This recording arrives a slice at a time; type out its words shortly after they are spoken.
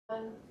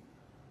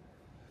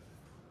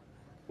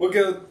Well,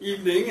 good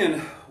evening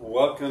and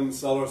welcome,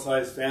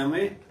 Cellercise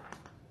family,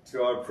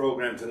 to our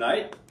program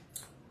tonight.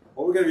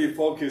 What we're going to be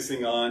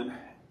focusing on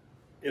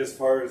as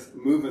far as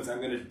movements, I'm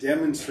going to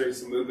demonstrate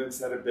some movements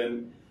that have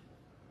been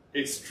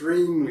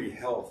extremely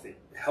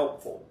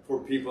helpful for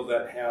people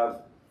that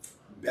have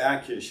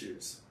back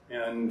issues.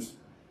 And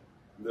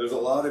there's a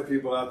lot of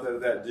people out there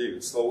that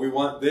do. So we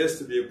want this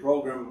to be a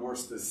program more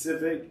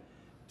specific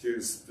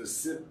to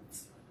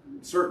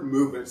certain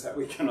movements that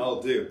we can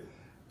all do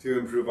to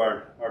improve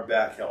our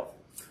back health.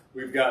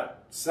 We've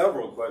got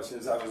several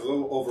questions. I was a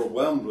little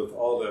overwhelmed with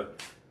all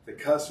the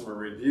customer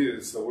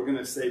reviews, so we're going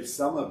to save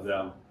some of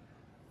them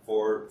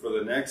for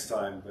the next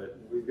time, but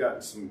we've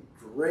gotten some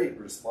great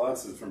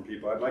responses from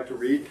people. I'd like to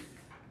read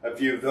a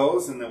few of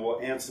those, and then we'll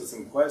answer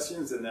some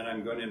questions, and then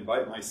I'm going to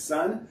invite my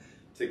son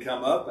to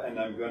come up, and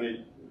I'm going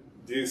to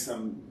do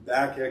some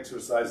back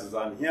exercises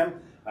on him.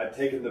 I've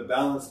taken the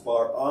balance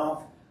bar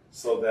off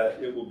so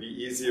that it will be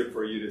easier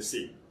for you to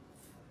see.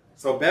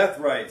 So Beth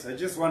writes, I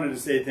just wanted to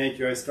say thank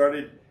you. I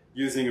started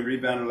using a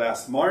rebounder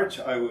last March.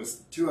 I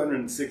was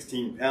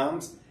 216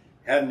 pounds,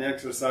 hadn't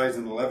exercised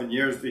in 11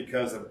 years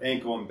because of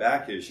ankle and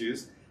back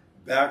issues,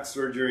 back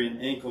surgery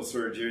and ankle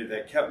surgery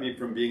that kept me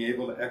from being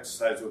able to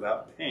exercise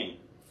without pain.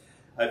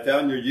 I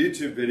found your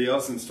YouTube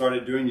videos and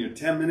started doing your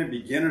 10-minute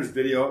beginner's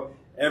video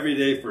every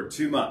day for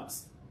 2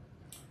 months.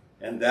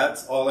 And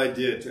that's all I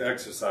did to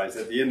exercise.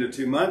 At the end of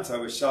 2 months, I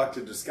was shocked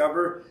to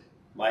discover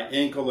my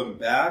ankle and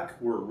back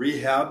were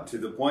rehabbed to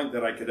the point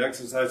that I could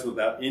exercise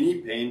without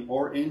any pain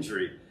or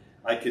injury.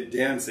 I could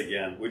dance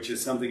again, which is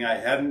something I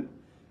hadn't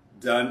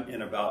done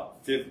in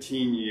about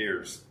 15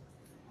 years.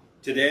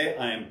 Today,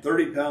 I am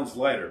 30 pounds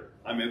lighter.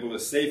 I'm able to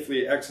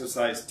safely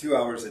exercise 2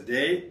 hours a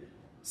day,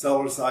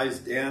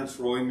 Cellercise, dance,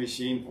 rowing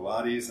machine,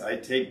 Pilates. I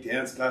take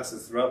dance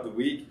classes throughout the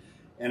week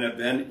and have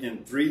been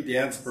in 3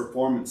 dance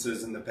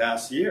performances in the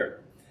past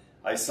year.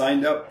 I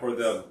signed up for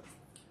the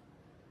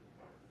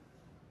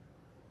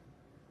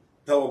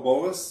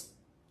Pelobos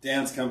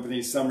Dance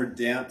Company Summer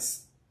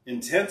Dance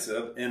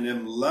Intensive and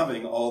am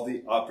loving all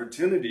the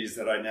opportunities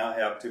that I now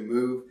have to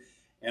move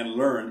and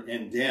learn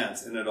and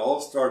dance. And it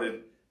all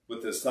started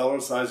with the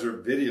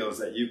Cellerciser videos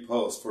that you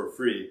post for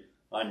free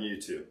on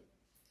YouTube.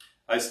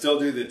 I still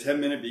do the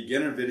 10-minute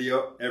beginner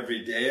video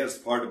every day as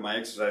part of my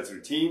exercise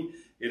routine.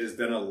 It has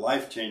been a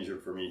life changer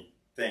for me.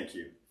 Thank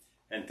you.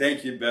 And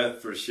thank you,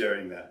 Beth, for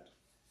sharing that.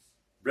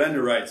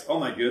 Brenda writes, oh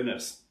my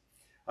goodness.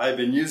 I've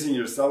been using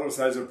your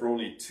Cellerciser for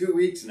only 2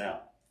 weeks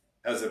now.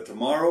 As of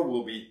tomorrow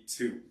will be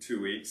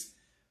two weeks.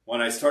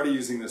 When I started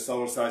using the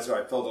Cellerciser,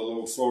 I felt a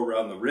little sore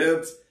around the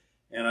ribs,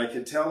 and I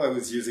could tell I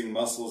was using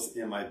muscles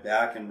in my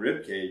back and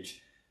rib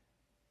cage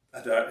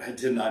that I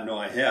did not know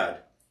I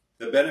had.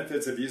 The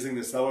benefits of using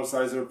the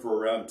Cellerciser for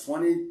around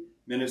 20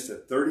 minutes to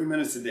 30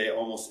 minutes a day,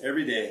 almost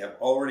every day, have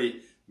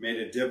already made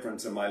a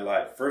difference in my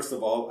life. First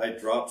of all, I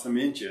dropped some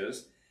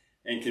inches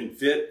and can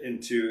fit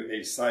into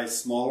a size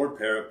smaller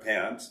pair of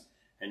pants.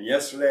 And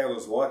yesterday I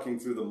was walking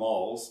through the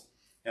malls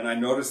and I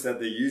noticed that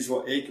the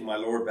usual ache in my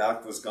lower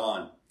back was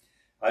gone.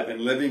 I've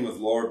been living with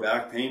lower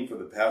back pain for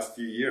the past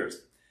few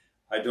years.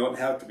 I don't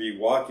have to be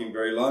walking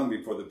very long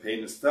before the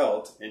pain is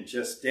felt, and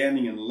just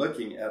standing and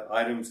looking at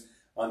items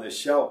on the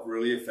shelf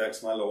really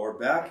affects my lower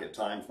back. At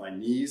times my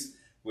knees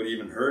would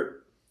even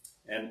hurt,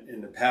 and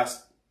in the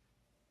past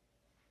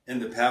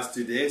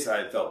 2 days I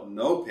have felt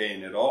no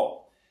pain at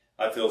all.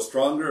 I feel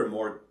stronger and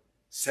more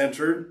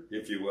centered,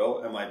 if you will,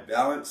 and my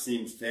balance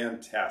seems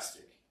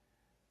fantastic.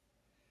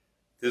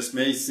 This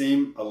may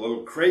seem a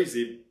little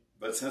crazy,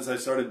 but since I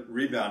started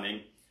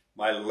rebounding,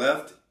 my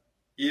left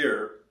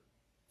ear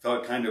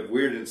felt kind of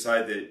weird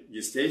inside the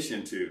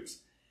eustachian tubes.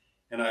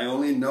 And I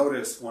only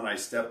noticed when I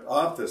stepped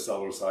off the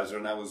Cellerciser,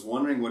 and I was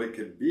wondering what it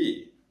could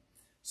be.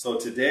 So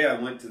today I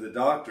went to the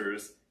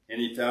doctor's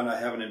and he found I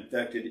have an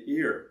infected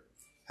ear.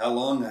 How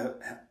long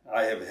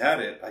I have had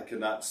it, I could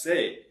not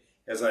say,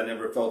 as I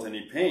never felt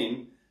any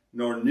pain,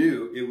 nor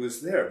knew it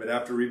was there. But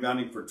after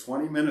rebounding for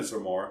 20 minutes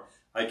or more,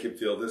 I could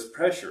feel this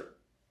pressure.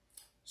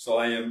 So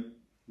I am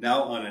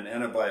now on an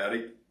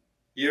antibiotic,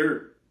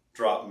 ear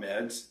drop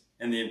meds,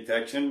 and the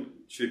infection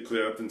should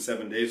clear up in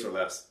 7 days or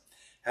less.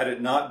 Had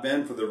it not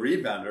been for the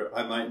rebounder,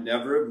 I might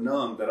never have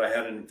known that I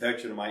had an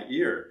infection in my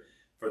ear.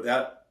 For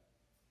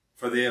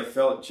they have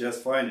felt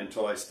just fine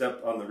until I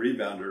stepped on the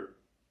rebounder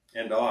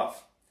and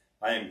off.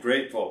 I am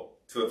grateful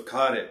to have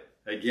caught it.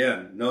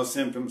 Again, no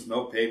symptoms,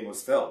 no pain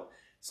was felt.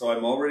 So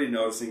I'm already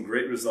noticing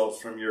great results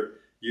from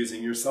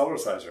using your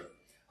Cellerciser.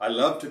 I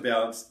love to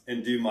bounce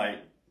and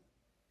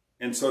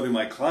so do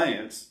my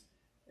clients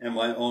and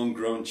my own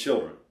grown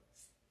children.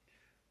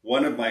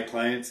 One of my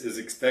clients is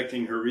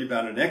expecting her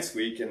rebounder next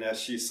week, and as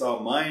she saw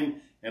mine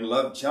and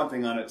loved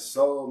jumping on it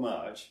so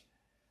much,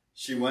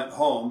 she went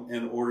home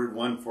and ordered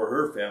one for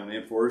her family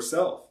and for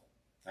herself.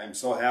 I'm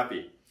so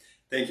happy.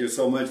 Thank you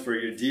so much for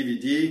your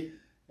DVD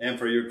and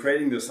for your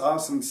creating this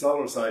awesome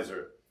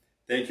Cellerciser.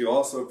 Thank you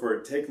also for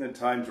taking the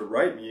time to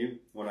write me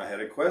when I had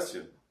a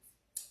question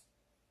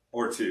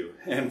or two,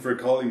 and for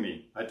calling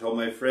me. I told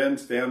my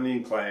friends, family,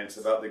 and clients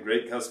about the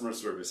great customer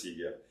service you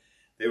give.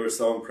 They were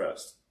so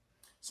impressed.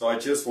 So I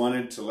just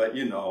wanted to let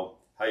you know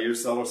how your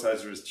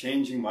Cellerciser is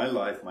changing my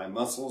life, my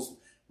muscles,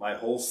 my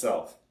whole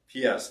self.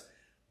 P.S.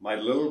 My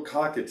little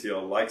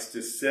cockatiel likes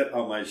to sit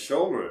on my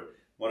shoulder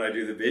when I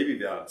do the baby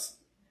bounce.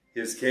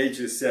 His cage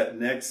is set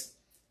next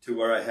to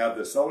where I have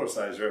the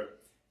Cellerciser,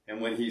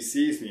 and when he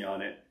sees me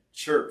on it,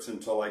 chirps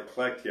until I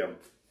collect him,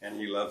 and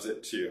he loves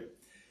it too.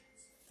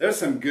 There's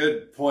some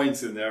good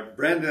points in there.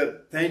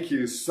 Brenda, thank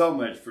you so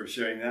much for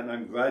sharing that, and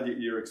I'm glad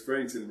that you're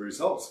experiencing the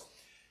results.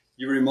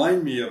 You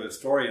remind me of a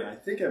story, and I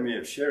think I may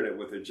have shared it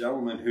with a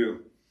gentleman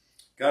who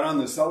got on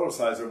the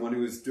Cellerciser when he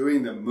was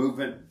doing the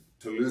movement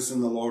to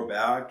loosen the lower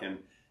back and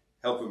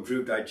help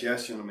improve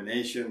digestion,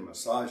 elimination,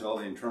 massage all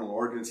the internal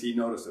organs. He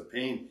noticed a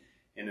pain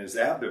in his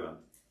abdomen.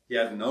 He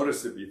hadn't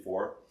noticed it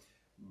before,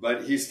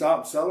 but he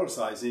stopped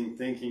Cellercising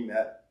thinking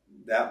that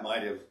that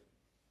might have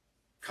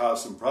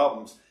caused some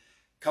problems.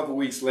 A couple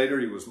weeks later,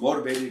 he was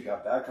motivated,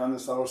 got back on the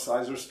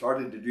Cellerciser,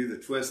 started to do the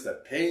twist.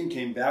 That pain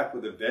came back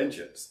with a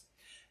vengeance,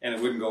 and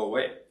it wouldn't go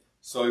away.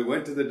 So he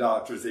went to the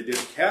doctors. They did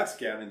a CAT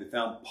scan, and they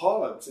found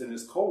polyps in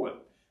his colon,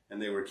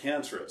 and they were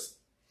cancerous.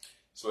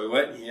 So he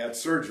went and he had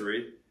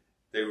surgery.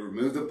 They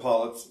removed the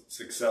polyps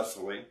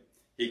successfully.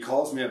 He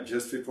calls me up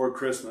just before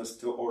Christmas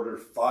to order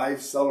 5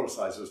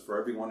 Cellercisers for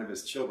every one of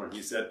his children.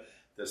 He said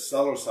the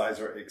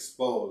Cellerciser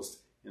exposed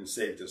and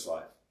saved his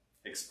life.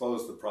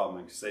 Exposed the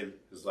problem and saved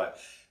his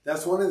life.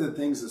 That's one of the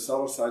things the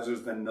Cellerciser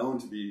has been known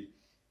to be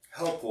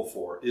helpful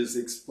for, is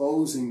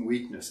exposing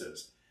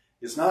weaknesses.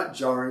 It's not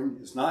jarring,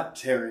 it's not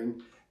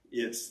tearing,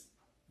 it's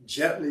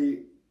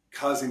gently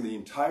causing the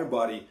entire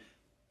body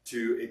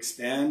to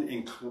expand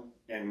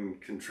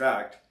and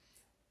contract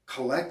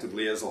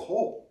collectively as a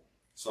whole.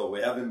 So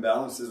we have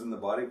imbalances in the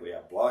body, we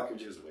have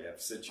blockages, we have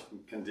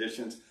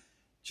conditions.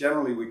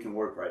 Generally, we can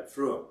work right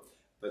through them.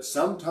 But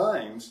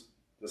sometimes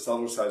the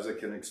Cellerciser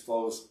can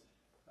expose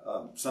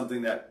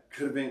something that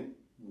could have been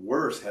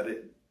worse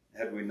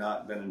had we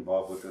not been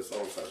involved with the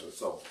Cellerciser.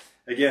 So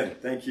again,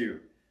 thank you,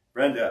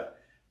 Brenda.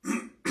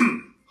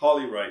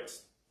 Holly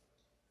writes,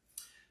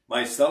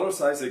 my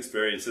Cellercise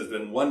experience has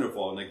been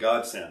wonderful and a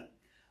godsend.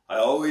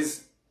 I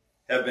was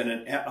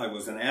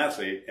an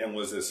athlete and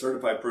was a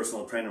certified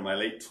personal trainer in my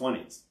late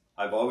 20s.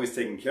 I've always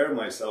taken care of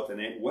myself and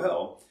ate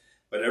well,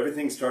 but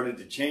everything started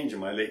to change in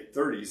my late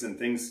 30s and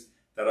things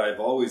that I've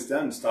always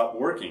done stopped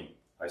working.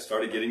 I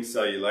started getting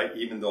cellulite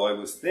even though I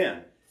was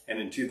thin, and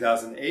in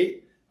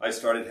 2008, I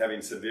started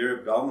having severe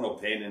abdominal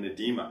pain and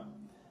edema.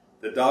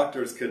 The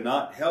doctors could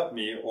not help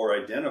me or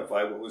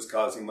identify what was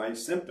causing my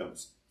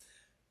symptoms.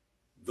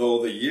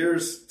 Through the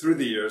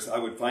years, I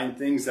would find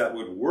things that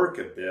would work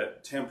a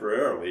bit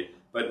temporarily,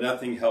 but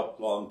nothing helped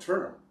long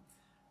term.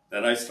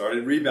 Then I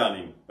started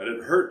rebounding, but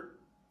it hurt.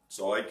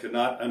 So I could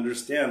not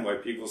understand why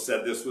people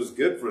said this was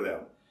good for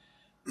them.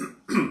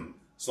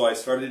 So I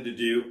started to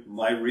do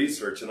my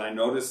research and I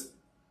noticed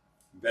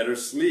better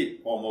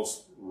sleep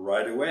almost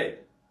right away.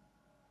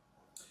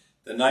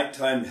 The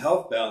nighttime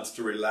health bounce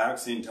to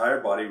relax the entire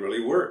body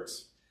really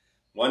works.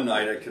 One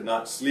night I could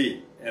not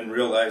sleep and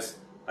realized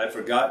I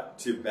forgot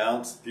to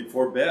bounce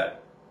before bed.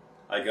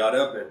 I got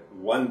up at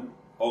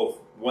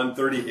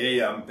 1:30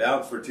 a.m.,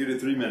 bounced for 2 to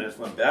 3 minutes,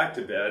 went back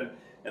to bed,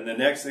 and the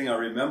next thing I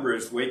remember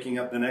is waking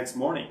up the next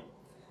morning.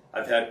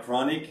 I've had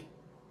chronic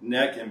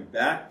neck and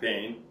back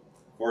pain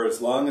for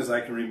as long as I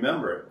can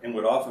remember and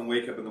would often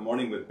wake up in the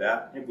morning with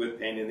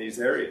pain in these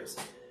areas.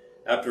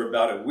 After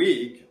about a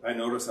week, I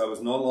noticed I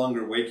was no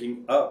longer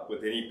waking up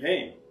with any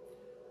pain.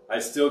 I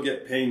still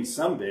get pain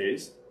some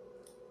days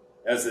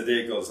as the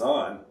day goes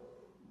on,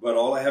 but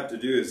all I have to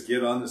do is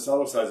get on the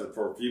Cellerciser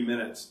for a few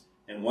minutes,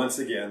 and once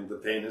again, the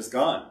pain is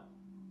gone.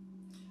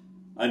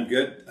 I'm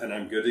good, and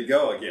I'm good to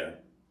go again.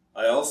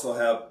 I also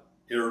have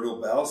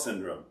irritable bowel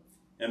syndrome,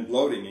 and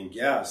bloating and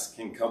gas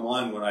can come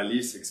on when I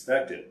least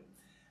expect it.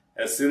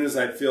 As soon as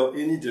I feel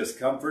any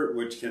discomfort,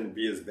 which can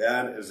be as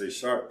bad as a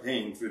sharp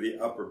pain through the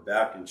upper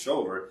back and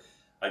shoulder,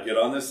 I get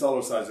on the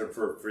Cellerciser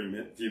for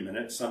a few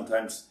minutes,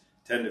 sometimes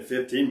 10 to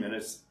 15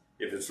 minutes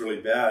if it's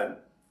really bad,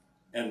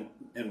 and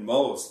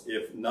most,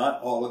 if not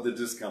all of the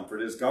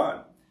discomfort is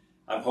gone.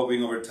 I'm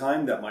hoping over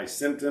time that my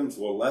symptoms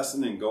will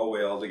lessen and go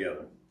away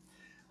altogether.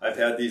 I've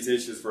had these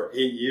issues for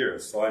 8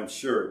 years, so I'm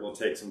sure it will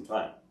take some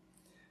time.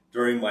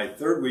 During my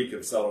 3rd week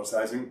of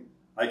Cellercising,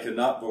 I could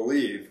not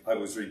believe I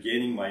was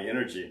regaining my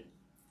energy.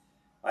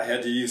 I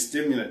had to use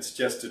stimulants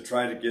just to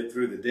try to get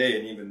through the day,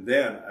 and even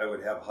then I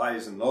would have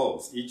highs and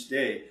lows. Each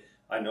day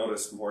I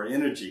noticed more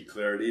energy,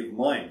 clarity of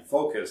mind,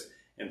 focus,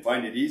 and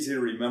find it easy to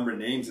remember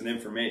names and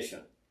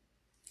information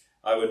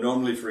I would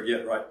normally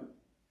forget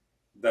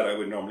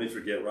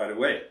right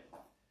away.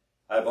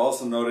 I've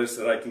also noticed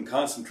that I can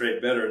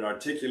concentrate better and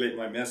articulate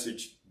my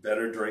message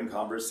better during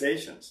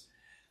conversations.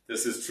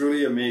 This is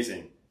truly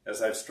amazing,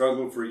 as I've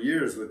struggled for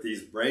years with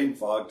these brain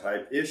fog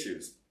type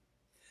issues.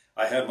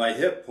 I had my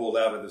hip pulled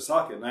out of the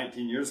socket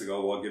 19 years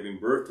ago while giving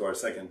birth to our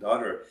 2nd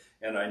daughter,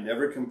 and it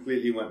never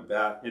completely went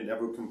back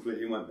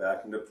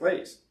into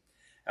place.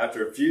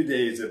 After a few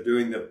days of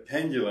doing the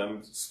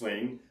pendulum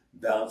swing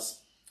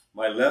bounce,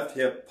 my left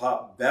hip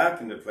popped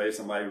back into place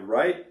and my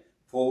right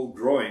pulled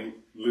groin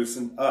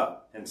loosen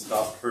up and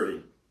stop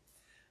hurting.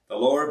 The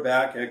lower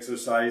back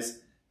exercise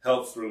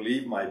helps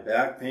relieve my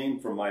back pain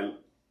from my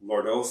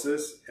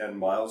lordosis and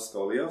mild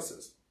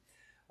scoliosis.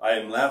 I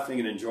am laughing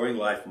and enjoying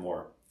life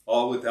more,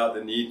 all without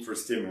the need for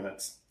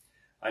stimulants.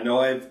 I know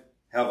I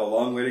have a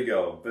long way to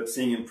go, but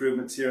seeing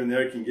improvements here and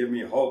there can give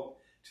me hope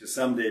to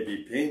someday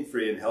be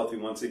pain-free and healthy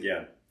once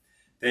again.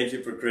 Thank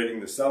you for creating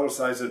the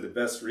Cellercise, the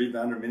best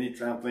rebounder mini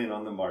trampoline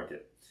on the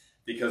market.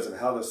 Because of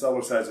how the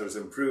Cellercise has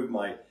improved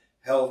my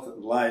health,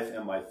 life,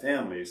 and my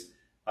family's,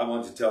 I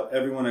want to tell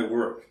everyone I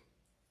work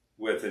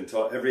with and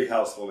tell every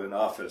household and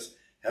office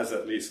has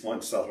at least one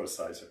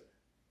Cellercise.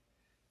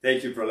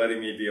 Thank you for letting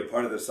me be a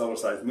part of the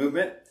Cellercise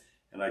movement,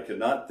 and I could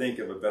not think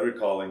of a better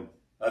calling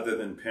other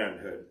than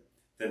parenthood,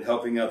 than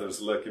helping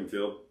others look and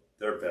feel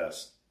their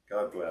best.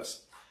 God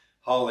bless.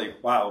 Holly,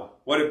 wow,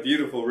 what a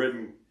beautiful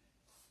written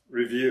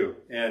review,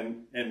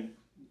 and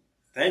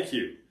thank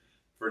you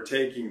for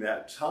taking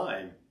that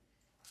time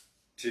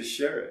to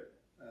share it.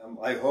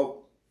 I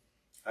hope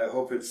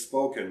it's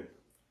spoken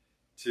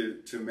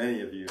to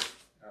many of you.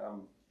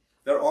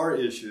 There are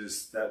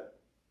issues that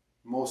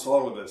most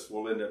all of us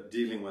will end up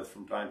dealing with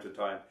from time to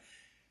time.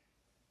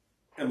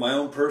 In my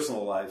own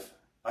personal life,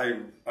 I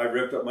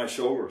ripped up my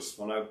shoulders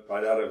when I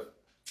got out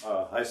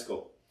of high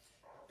school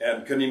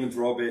and couldn't even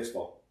throw a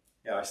baseball.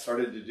 Yeah, I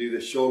started to do the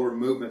shoulder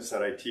movements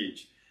that I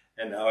teach,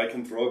 and now I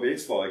can throw a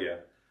baseball again.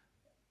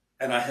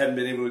 And I hadn't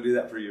been able to do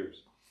that for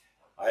years.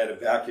 I had a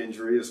back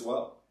injury as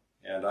well,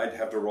 and I'd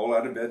have to roll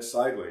out of bed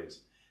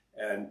sideways.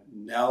 And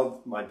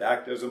now my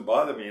back doesn't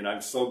bother me, and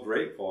I'm so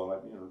grateful. I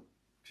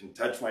can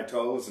touch my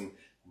toes and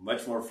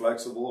much more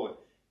flexible,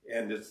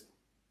 and it's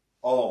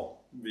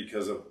all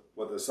because of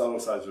what the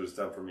Cellercise has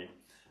done for me.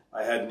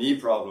 I had knee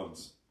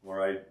problems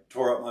where I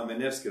tore up my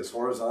meniscus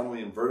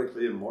horizontally and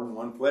vertically in more than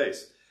one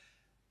place.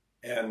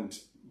 And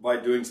by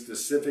doing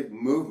specific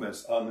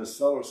movements on the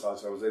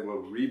Cellercise, I was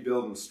able to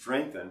rebuild and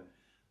strengthen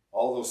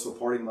all those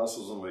supporting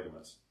muscles and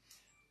ligaments.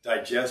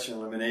 Digestion,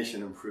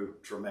 elimination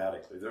improved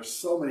dramatically. There's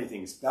so many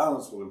things.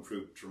 Balance will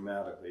improve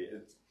dramatically.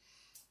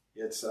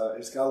 It's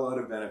got a lot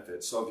of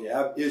benefits. So if you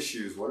have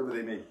issues, whatever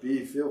they may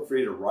be, feel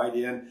free to write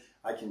in.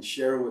 I can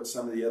share what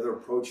some of the other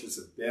approaches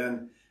have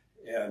been.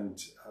 And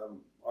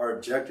our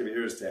objective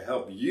here is to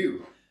help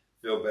you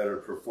feel better,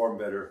 perform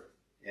better,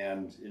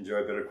 and enjoy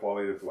a better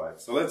quality of life.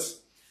 So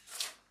let's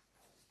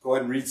go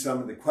ahead and read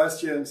some of the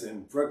questions.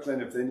 In Brooklyn,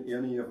 if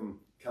any of them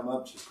come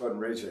up, just go ahead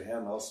and raise your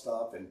hand. I'll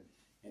stop and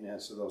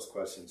answer those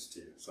questions to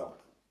you. So,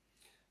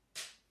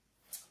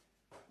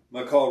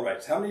 McCall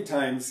writes, how many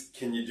times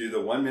can you do the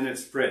 1 minute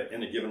sprint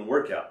in a given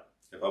workout?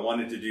 If I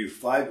wanted to do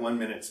 5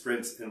 1-minute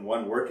sprints in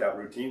one workout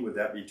routine, would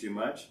that be too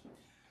much?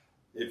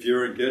 If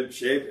you're in good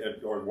shape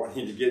or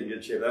wanting to get in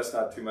good shape, that's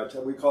not too much.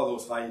 We call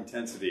those high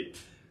intensity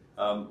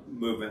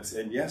movements,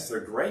 and yes, they're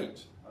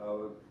great.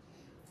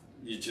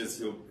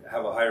 You'll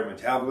have a higher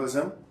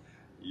metabolism,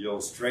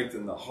 you'll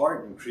strengthen the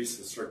heart, increase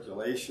the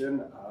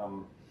circulation,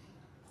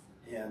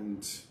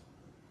 and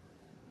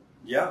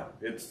yeah,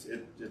 it's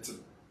a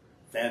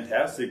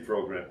fantastic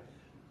program.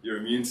 Your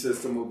immune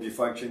system will be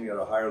functioning at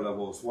a higher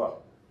level as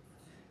well.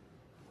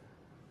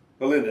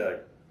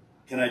 Belinda,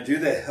 can I do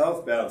the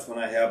health bounce when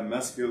I have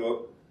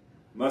Musculo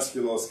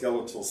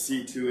Skeletal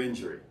C2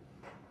 injury?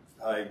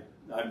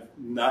 I'm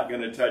not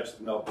going to touch,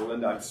 no,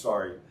 Belinda, I'm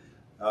sorry.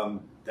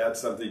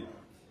 That's something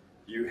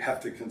you have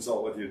to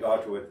consult with your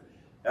doctor with.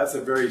 That's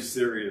a very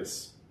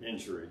serious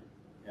injury.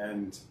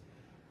 And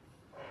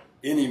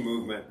any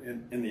movement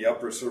in the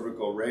upper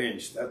cervical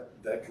range,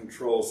 that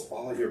controls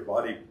all of your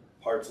body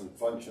parts and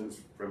functions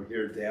from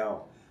here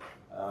down.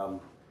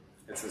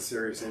 It's a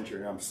serious injury,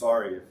 and I'm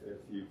sorry if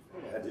you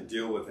had to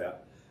deal with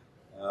that.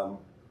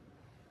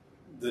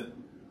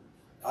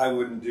 I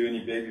wouldn't do any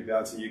baby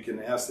bouncing. You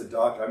can ask the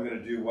doctor. I'm going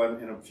to do one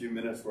in a few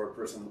minutes where a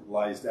person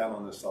lies down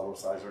on the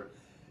Cellercise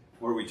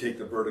where we take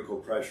the vertical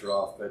pressure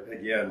off. But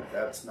again,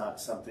 that's not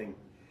something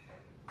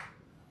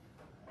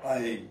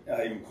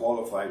I'm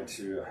qualified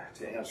to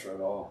answer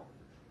at all.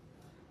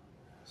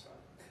 So,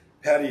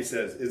 Patty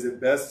says, is it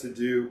best to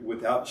do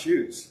without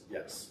shoes?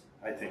 Yes,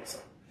 I think so.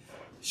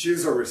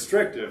 Shoes are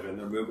restrictive in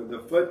their movement. The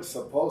foot is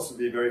supposed to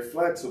be very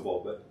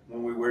flexible, but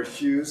when we wear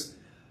shoes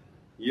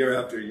year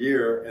after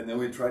year, and then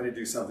we try to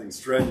do something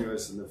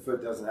strenuous and the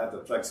foot doesn't have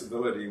the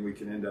flexibility, we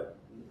can end up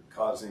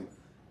causing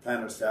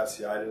plantar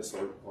fasciitis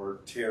or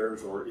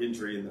tears or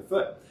injury in the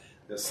foot.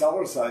 The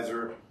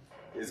Cellercise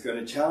is going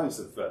to challenge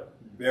the foot.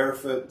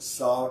 Barefoot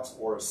socks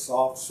or a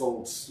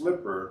soft-soled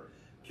slipper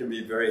can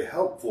be very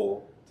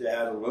helpful to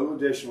add a little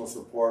additional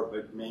support,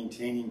 but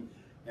maintaining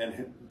and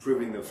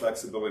improving the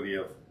flexibility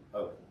of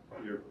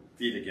your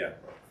feet again.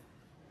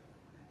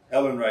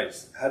 Ellen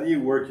writes, how do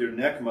you work your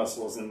neck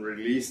muscles and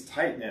release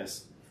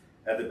tightness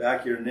at the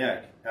back of your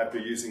neck after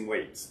using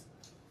weights?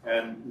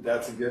 And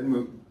that's a good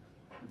move.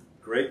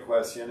 Great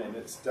question, and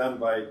it's done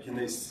by, can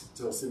they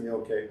still see me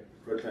okay,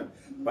 Brooklyn?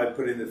 By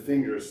putting the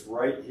fingers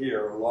right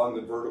here along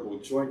the vertebral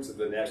joints of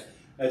the neck.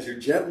 As you're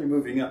gently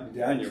moving up and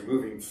down, you're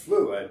moving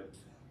fluid,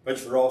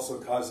 but you're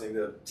also causing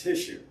the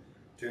tissue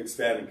to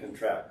expand and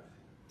contract.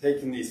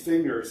 taking these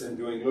fingers and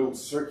doing little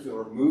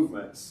circular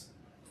movements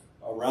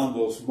around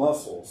those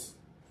muscles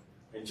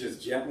and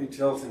just gently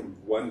tilting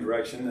one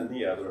direction and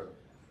the other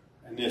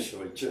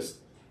initially, just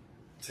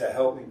to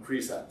help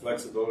increase that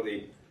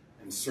flexibility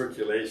and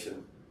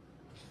circulation,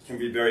 can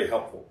be very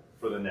helpful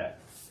for the neck.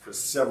 For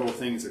several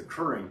things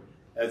occurring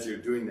as you're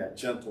doing that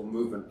gentle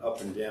movement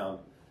up and down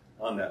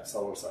on that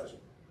Cellercise.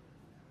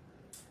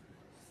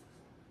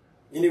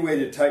 Any way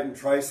to tighten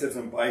triceps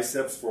and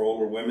biceps for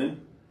older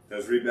women?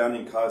 Does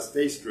rebounding cause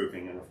face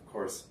drooping? And of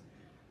course,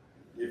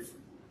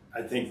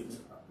 I think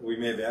we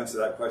may have answered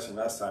that question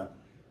last time.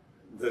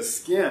 The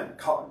skin,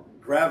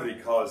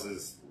 gravity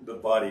causes the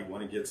body,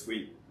 when it gets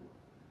weak,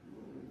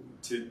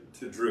 to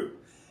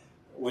droop.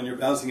 When you're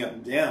bouncing up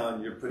and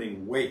down, you're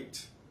putting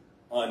weight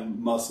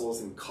on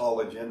muscles and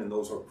collagen, and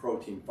those are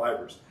protein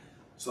fibers.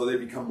 So they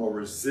become more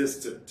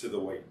resistant to the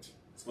weight.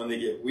 So when they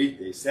get weak,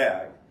 they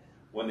sag.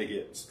 When they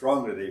get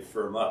stronger, they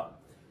firm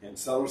up. And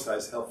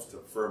Cellercise helps to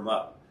firm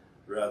up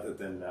rather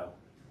than the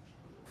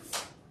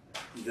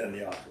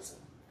opposite.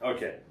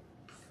 Okay.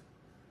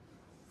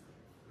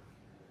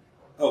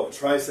 Oh,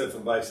 triceps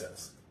and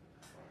biceps.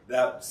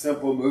 That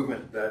simple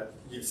movement that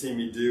you've seen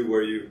me do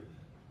where you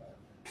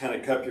kind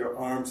of cup your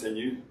arms and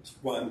you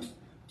 1,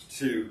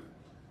 2,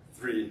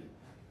 3,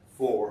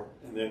 4,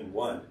 and then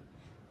 1,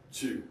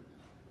 2,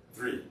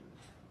 3,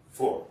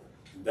 4.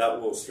 That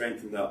will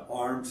strengthen the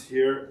arms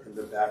here and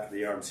the back of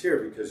the arms here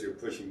because you're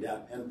pushing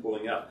down and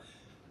pulling up.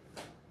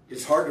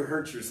 It's hard to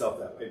hurt yourself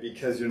that way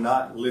because you're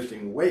not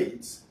lifting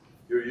weights.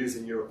 You're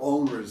using your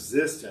own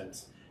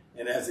resistance,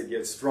 and as it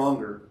gets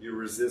stronger, your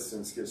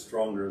resistance gets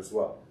stronger as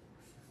well.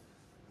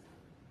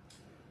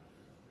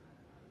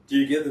 Do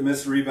you get the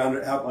Mr.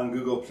 Rebounder app on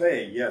Google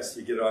Play? Yes,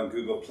 you get it on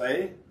Google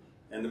Play,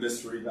 and the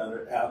Mr.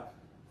 Rebounder app,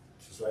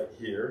 which is right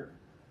here.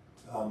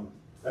 Oh,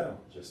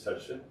 just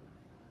touched it.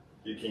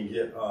 You can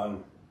get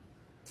on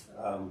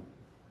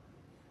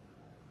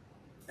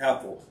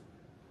Apple,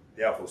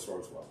 the Apple Store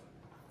as well.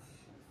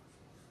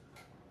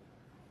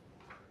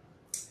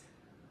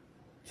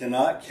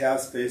 Cannot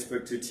cast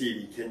Facebook to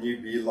TV. Can you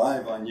be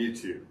live on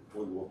YouTube?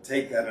 We will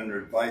take that under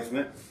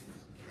advisement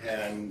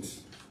and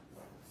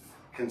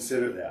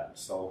consider that.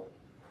 So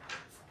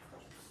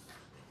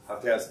I'll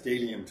have to ask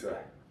Dalium to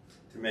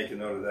make a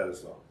note of that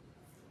as well.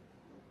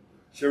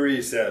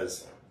 Cherie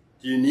says,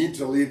 do you need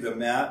to leave the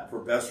mat for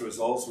best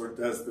results, or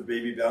does the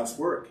baby bounce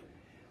work?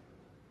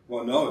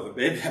 Well, no, the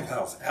baby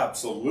bounce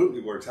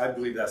absolutely works. I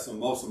believe that's the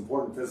most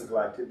important physical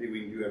activity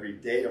we can do every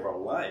day of our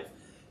life,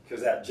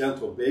 because that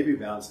gentle baby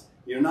bounce,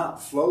 you're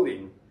not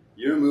floating,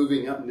 you're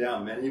moving up and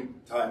down many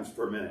times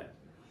per minute.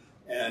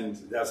 And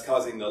that's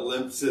causing the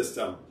lymph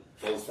system,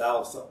 those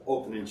valves, to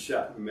open and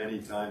shut many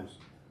times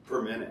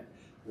per minute,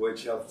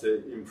 which helps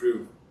to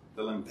improve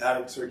the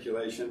lymphatic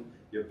circulation,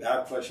 your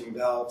back flushing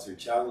valves, your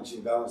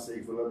challenging balance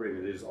equilibrium.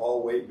 It is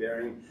all weight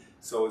bearing,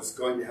 so it's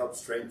going to help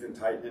strengthen,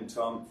 tighten, and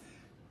tone.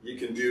 You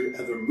can do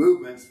other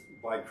movements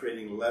by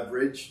creating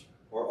leverage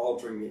or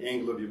altering the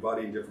angle of your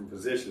body in different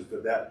positions,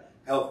 but that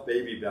health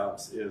baby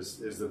bounce is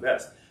the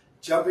best.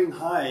 Jumping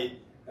high,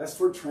 that's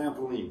for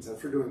trampolines,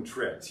 that's for doing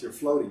tricks. You're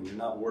floating, you're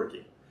not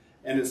working.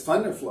 And it's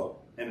fun to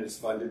float, and it's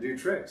fun to do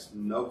tricks,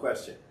 no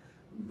question.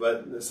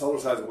 But the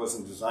Cellercise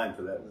wasn't designed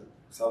for that. The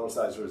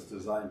Cellercise was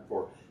designed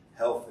for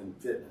health and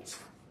fitness.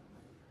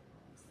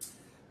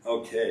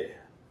 Okay.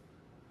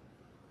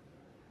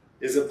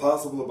 Is it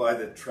possible to buy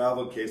the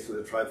travel case for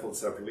the trifold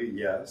separately?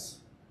 Yes.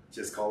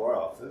 Just call our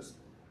office.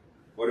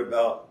 What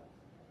about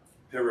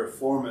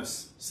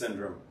piriformis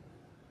syndrome?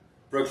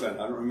 Brooklyn,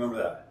 I don't remember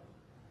that.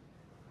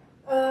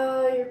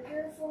 Your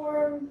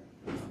piriform.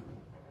 I'm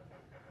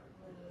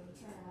trying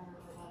to remember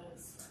what that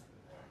is.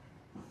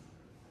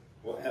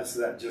 We'll answer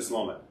that in just a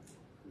moment.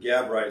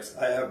 Gab writes,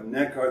 I have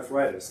neck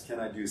arthritis. Can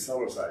I do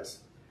Cellercise?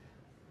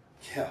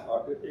 Yeah,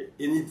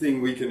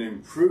 anything we can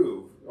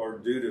improve or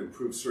do to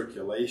improve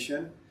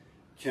circulation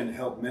can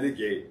help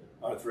mitigate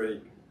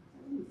arthritic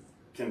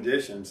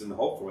conditions and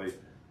hopefully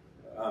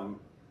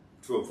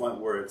to a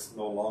point where it's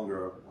no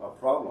longer a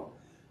problem.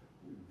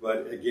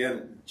 But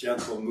again,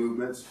 gentle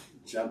movements,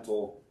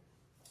 gentle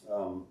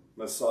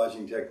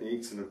massaging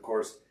techniques, and of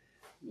course,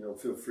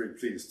 feel free,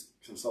 please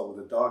consult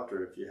with a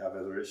doctor if you have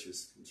other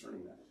issues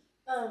concerning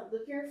that. The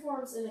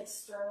piriform's an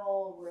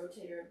external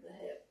rotator of the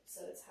hip,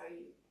 so it's how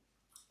you.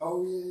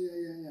 Oh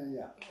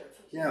yeah.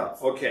 Yeah.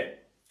 Okay.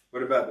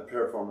 What about the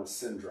piriformis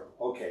syndrome?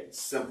 Okay,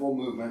 simple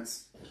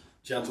movements,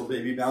 gentle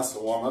baby bounce to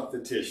warm up the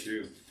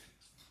tissue.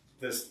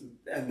 This,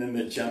 and then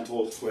the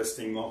gentle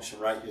twisting motion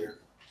right here.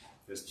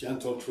 This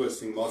gentle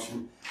twisting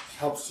motion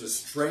helps to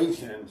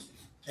strengthen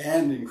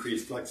and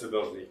increase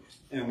flexibility.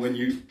 And when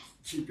you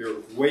keep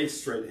your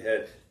waist straight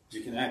ahead,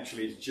 you can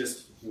actually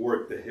just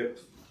work the hip,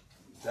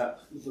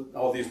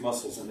 all these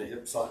muscles in the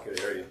hip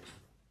socket area.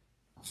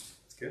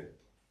 That's good.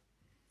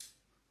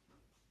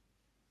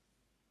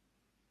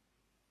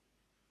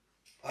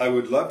 I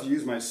would love to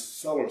use my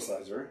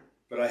Cellerciser,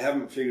 but I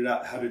haven't figured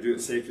out how to do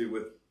it safely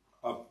with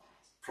a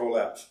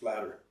prolapse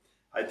bladder.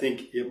 I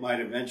think it might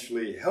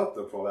eventually help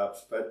the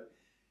prolapse, but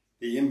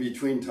the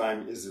in-between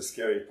time is the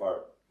scary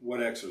part.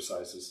 what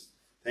exercises?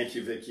 Thank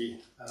you, Vicki.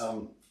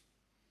 I'm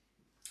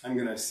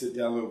going to sit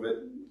down a little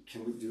bit.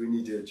 Do we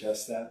need to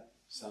adjust that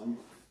some?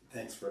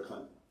 Thanks for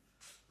Clint.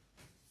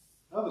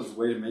 That was a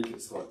way to make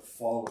it so it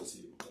follows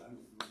you. But I don't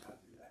know how to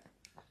do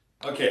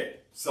that. Okay,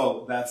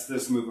 so that's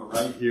this movement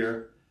right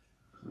here,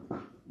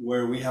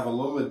 where we have a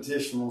little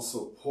additional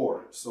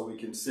support. So we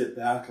can sit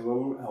back a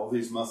little, all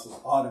these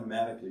muscles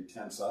automatically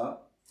tense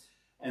up.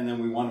 And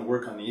then we want to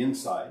work on the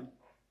inside.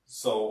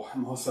 So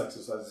most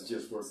exercises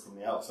just work from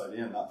the outside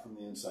in, not from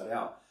the inside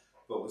out.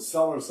 But with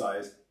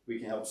Cellercise, we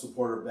can help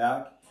support our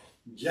back,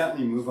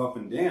 gently move up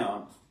and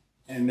down,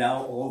 and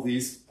now all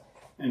these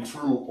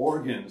internal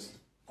organs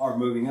are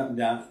moving up and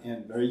down,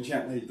 and very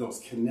gently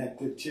those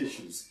connective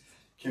tissues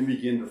can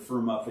begin to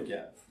firm up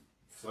again.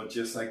 So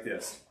just like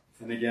this.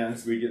 And again,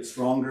 as we get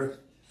stronger,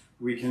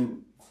 we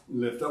can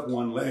lift up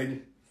one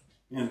leg,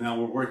 and now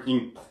we're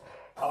working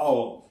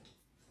all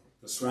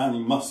the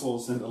surrounding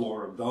muscles in the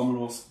lower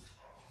abdominals.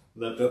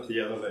 Lift up the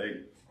other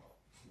leg.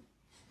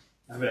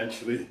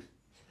 Eventually,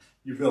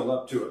 you build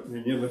up to it, and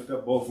then you lift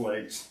up both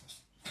legs.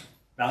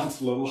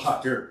 Bounce a little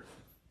higher.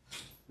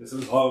 This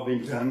is all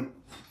being done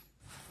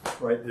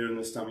right there in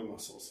the stomach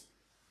muscles.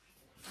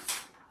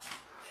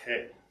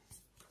 Okay.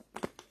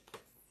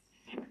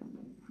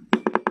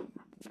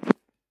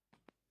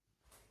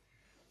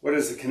 What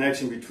is the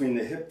connection between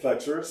the hip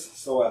flexors,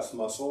 psoas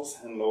muscles,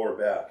 and lower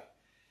back?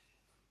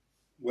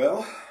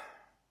 Well,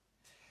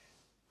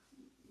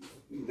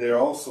 they're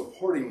all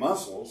supporting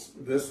muscles.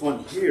 This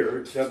one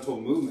here, gentle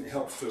movement,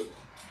 helps to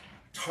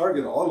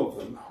target all of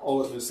them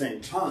all at the same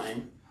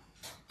time,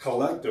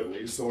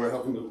 collectively. So we're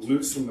helping to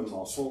loosen the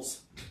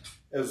muscles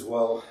as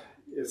well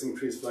as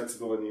increase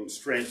flexibility and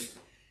strength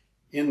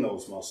in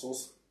those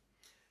muscles.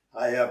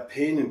 I have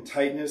pain and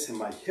tightness in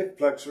my hip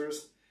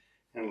flexors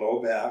and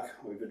low back.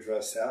 We've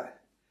addressed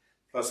that.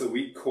 Plus a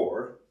weak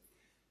core.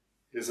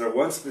 Is there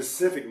one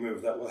specific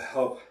move that will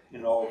help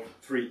in all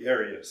three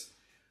areas?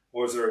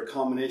 Or is there a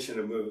combination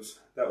of moves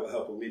that will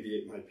help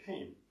alleviate my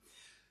pain?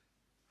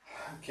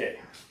 Okay.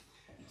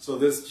 So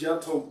this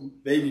gentle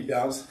baby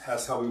bounce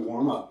has how we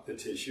warm up the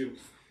tissue.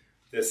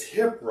 This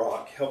hip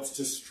rock helps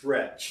to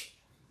stretch.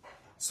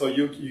 So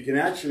you can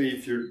actually,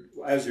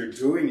 as you're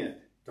doing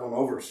it, don't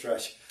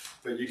overstretch,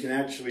 but you can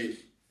actually,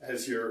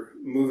 as you're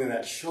moving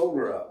that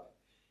shoulder up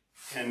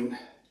and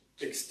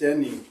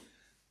extending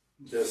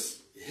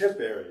this hip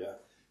area,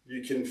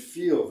 you can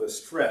feel the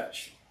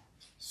stretch.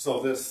 So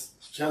this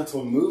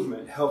gentle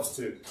movement helps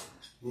to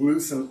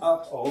loosen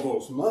up all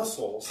those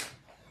muscles,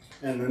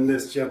 and then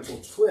this gentle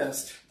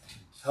twist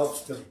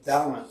helps to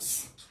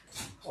balance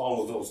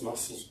all of those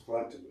muscles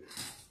collectively.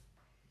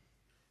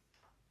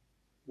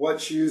 What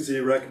shoes do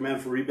you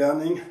recommend for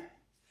rebounding?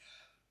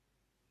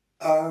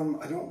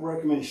 I don't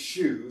recommend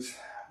shoes,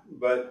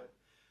 but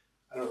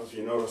I don't know if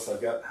you notice,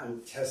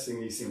 I'm testing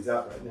these things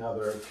out right now.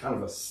 They're kind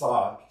of a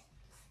sock,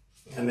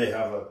 and they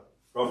have a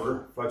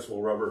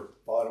flexible rubber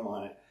bottom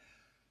on it.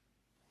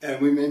 And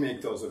we may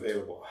make those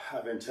available.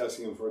 I've been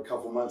testing them for a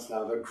couple months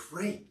now. They're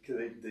great,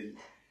 because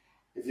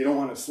if you don't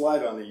want to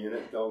slide on the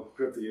unit, they'll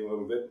grip you a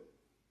little bit.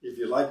 If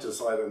you like to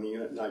slide on the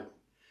unit, and I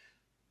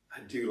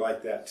do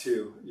like that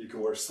too, you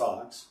can wear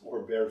socks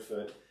or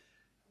barefoot,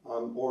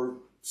 or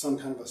some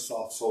kind of a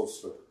soft sole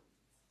slipper.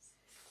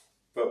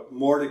 But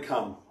more to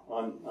come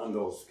on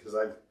those, because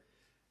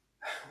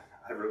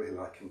I really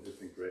like them. They've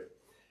been great.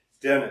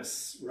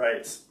 Dennis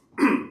writes,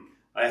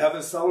 I have a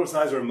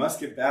Cellercise or must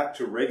get back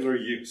to regular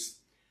use.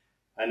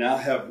 I now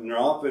have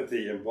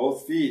neuropathy in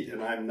both feet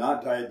and I'm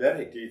not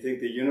diabetic. Do you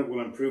think the unit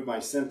will improve my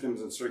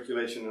symptoms and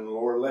circulation in the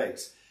lower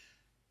legs?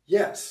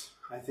 Yes,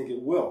 I think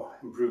it will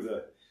improve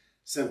the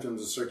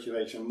symptoms of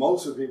circulation.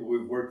 Most of the people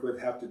we've worked with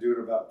have to do it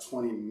about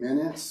 20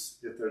 minutes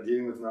if they're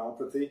dealing with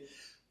neuropathy.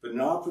 But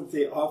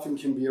neuropathy often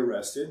can be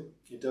arrested.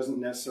 It doesn't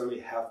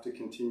necessarily have to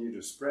continue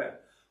to spread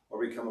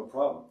or become a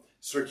problem.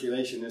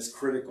 Circulation is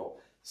critical.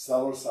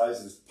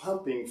 Cellercise is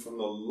pumping from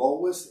the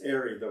lowest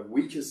area, the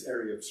weakest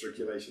area of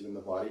circulation in the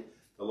body,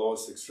 the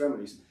lowest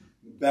extremities,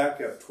 back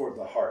up toward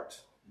the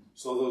heart.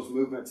 So those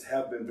movements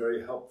have been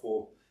very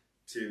helpful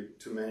to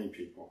many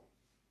people.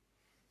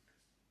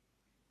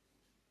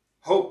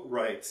 Hope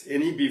writes,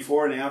 any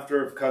before and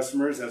after of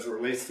customers as it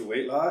relates to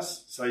weight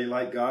loss?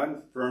 Cellulite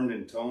gone, firmed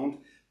and toned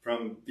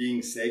from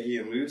being saggy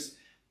and loose?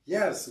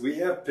 Yes, we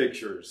have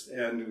pictures,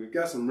 and we've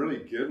got some really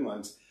good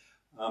ones.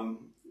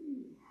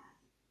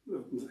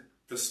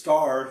 The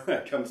star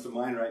that comes to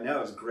mind right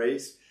now is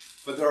Grace,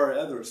 but there are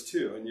others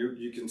too, and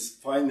you can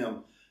find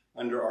them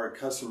under our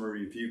customer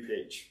review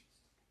page.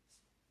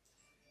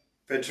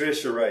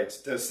 Patricia writes,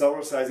 does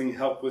Cellercising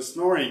help with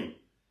snoring?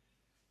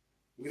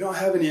 We don't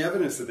have any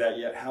evidence of that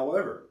yet.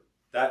 However,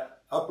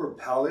 that upper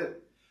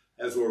palate,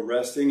 as we're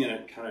resting and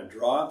it kind of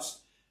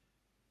drops,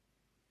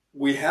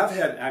 we have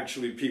had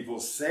actually people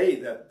say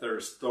that their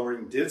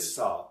snoring did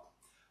stop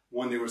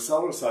when they were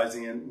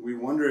Cellercising, and we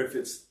wonder if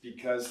it's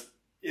because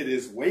it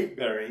is weight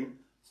bearing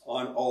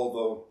on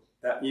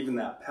even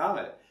that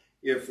palate,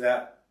 if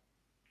that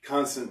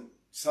constant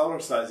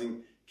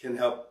Cellercising can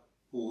help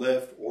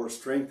lift or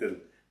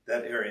strengthen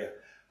that area.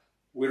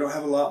 We don't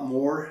have a lot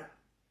more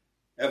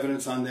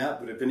evidence on that,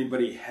 but if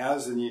anybody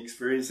has any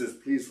experiences,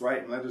 please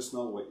write and let us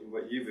know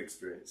what you've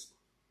experienced.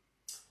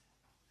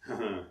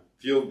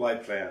 Fueled by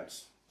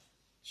plants.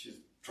 She's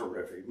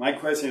terrific. My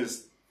question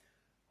is,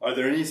 are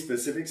there any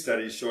specific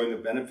studies showing the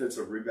benefits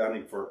of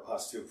rebounding for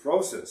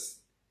osteoporosis?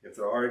 If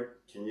there are,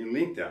 can you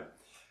link them?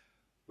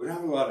 We don't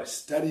have a lot of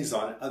studies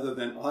on it other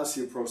than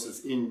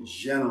osteoporosis in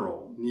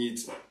general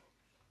needs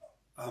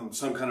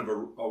some kind of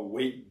a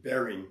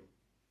weight-bearing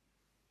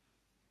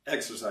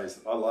exercise.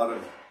 A lot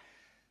of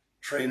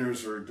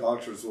trainers or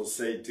doctors will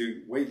say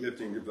do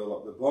weightlifting to build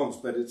up the bones,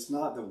 but it's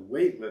not the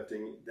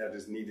weightlifting that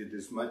is needed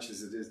as much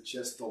as it is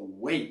just the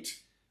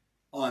weight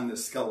on the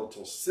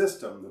skeletal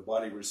system. The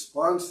body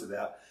responds to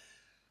that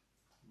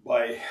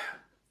by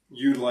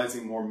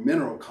utilizing more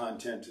mineral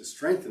content to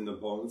strengthen the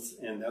bones,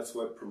 and that's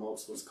what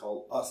promotes what's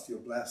called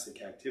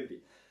osteoblastic activity.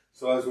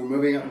 So as we're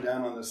moving up and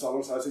down on the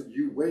Cellercise,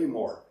 you weigh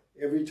more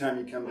every time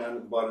you come down to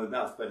the bottom of the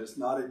mouth, but it's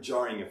not a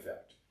jarring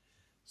effect.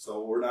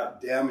 So we're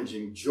not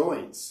damaging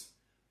joints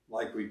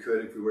like we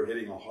could if we were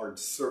hitting a hard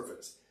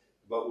surface,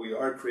 but we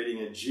are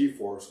creating a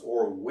G-force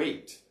or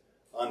weight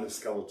on the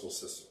skeletal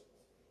system.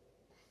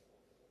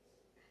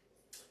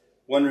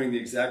 Wondering the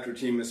exact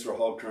routine Mr.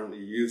 Hall currently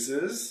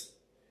uses.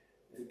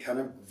 It kind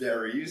of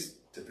varies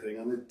depending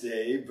on the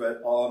day,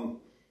 but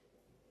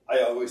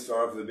I always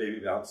start off with the baby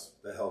bounce,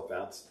 the health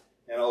bounce,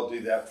 and I'll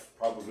do that for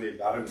probably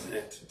about a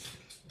minute.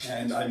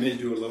 And I may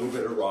do a little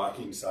bit of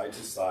rocking side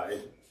to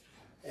side.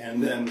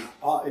 And then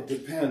it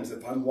depends.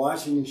 If I'm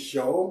watching a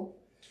show,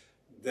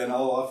 then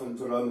I'll often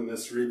put on the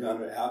Mr.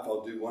 Rebounder app.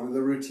 I'll do one of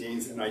the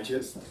routines, and I'll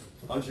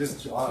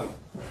just jog,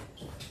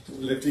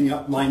 lifting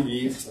up my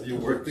knees so you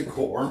work the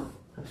core.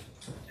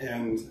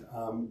 And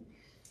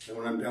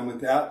when I'm done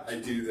with that, I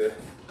do the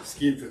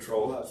ski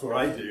patrol. That's what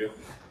I do.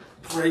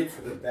 Great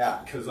for the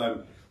back because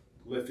I'm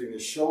lifting the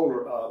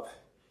shoulder up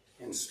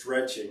and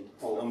stretching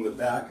along the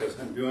back as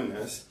I'm doing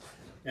this.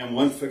 And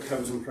one foot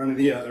comes in front of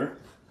the other.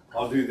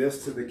 I'll do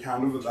this to the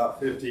count of about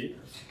 50.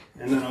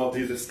 And then I'll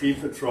do the ski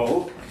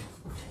patrol.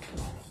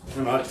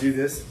 And I'll do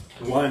this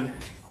 1,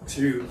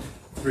 2,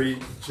 3,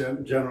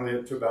 generally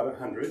up to about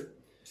 100.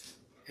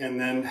 And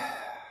then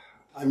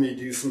I may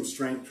do some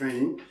strength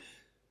training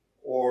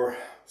or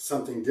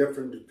something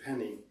different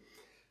depending.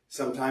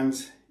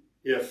 Sometimes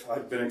if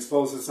I've been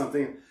exposed to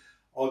something,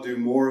 I'll do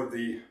more of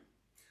the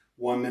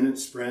 1-minute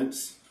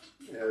sprints,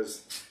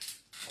 as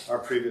our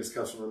previous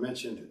customer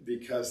mentioned,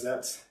 because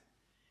that's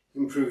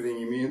improving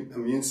the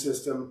immune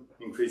system,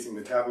 increasing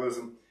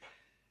metabolism,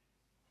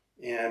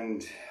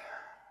 and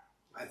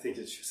I think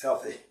it's just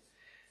healthy.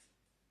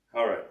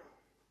 All right.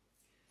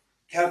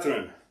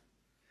 Catherine,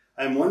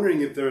 I'm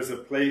wondering if there's a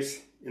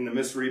place in the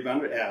Mr.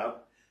 Rebounder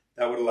app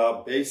that would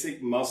allow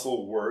basic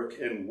muscle work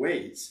and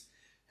weights,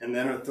 and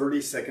then a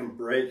 30-second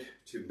break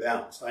to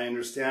bounce. I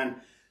understand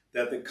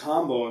that the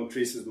combo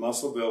increases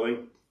muscle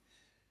building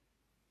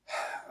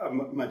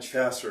much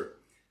faster.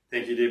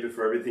 Thank you, David,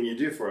 for everything you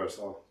do for us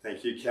all.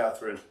 Thank you,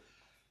 Catherine.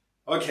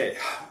 Okay,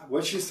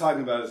 what she's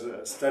talking about is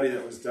a study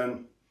that was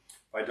done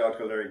by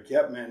Dr. Larry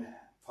Getman,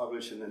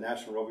 published in the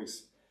National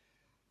Aerobics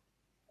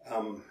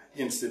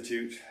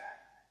Institute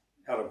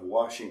out of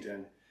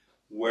Washington,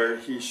 where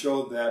he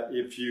showed that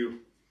if you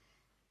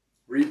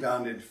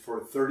rebounded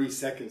for 30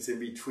 seconds in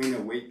between a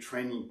weight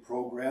training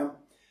program,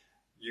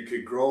 you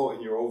could grow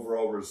in your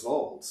overall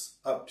results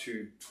up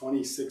to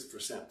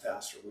 26%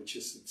 faster, which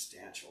is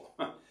substantial.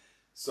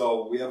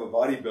 So we have a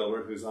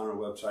bodybuilder who's on our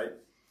website,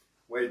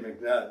 Wade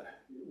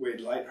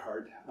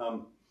Lightheart.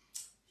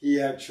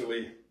 He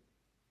actually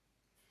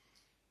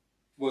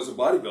was a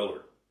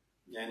bodybuilder,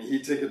 and he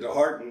took it to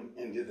heart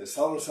and did the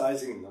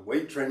Cellercising and the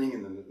weight training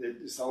and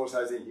the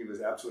Cellercising. He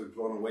was absolutely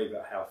blown away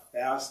about how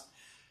fast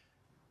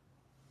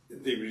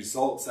the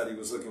results that he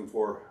was looking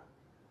for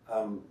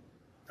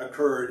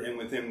occurred, and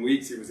within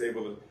weeks he was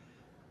able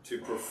to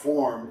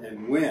perform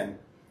and win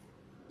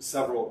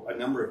a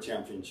number of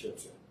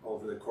championships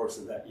over the course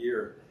of that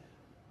year,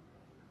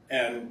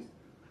 and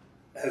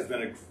has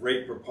been a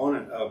great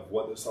proponent of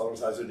what the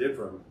Cellerciser did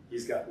for him.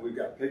 We've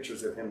got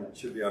pictures of him that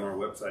should be on our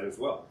website as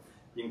well.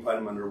 You can find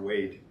him under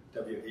Wade,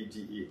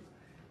 W-A-D-E.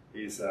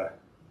 He's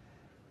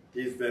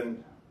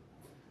been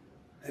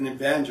an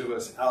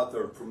evangelist out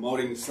there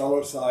promoting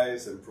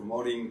Cellercise and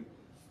promoting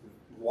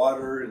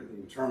water and the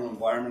internal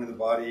environment of the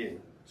body,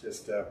 and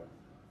just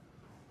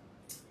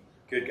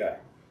good guy,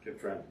 good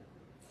friend.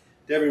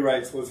 Debbie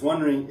writes, was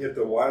wondering if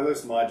the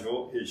wireless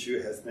module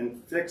issue has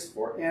been fixed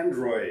for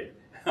Android.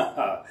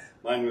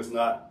 Mine was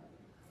not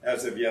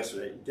as of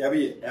yesterday.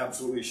 Debbie, it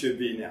absolutely should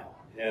be now.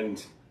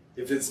 And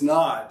if it's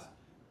not,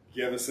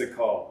 give us a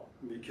call,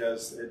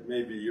 because it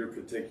may be your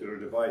particular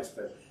device,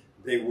 but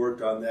they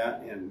worked on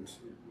that and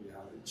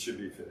it should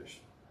be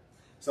finished.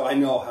 So I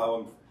know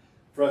how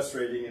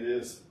frustrating it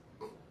is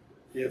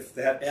if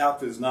that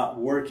app is not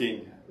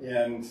working,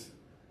 and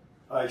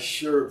I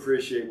sure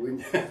appreciate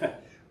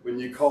when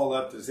you call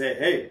up to say,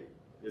 hey,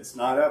 it's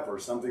not up or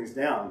something's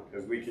down,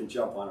 because we can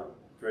jump on it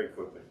very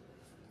quickly.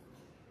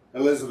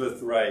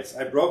 Elizabeth writes,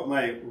 I broke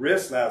my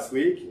wrist last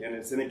week and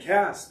it's in a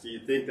cast. Do you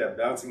think that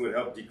bouncing would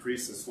help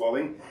decrease the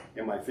swelling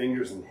in my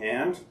fingers and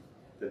hand?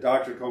 The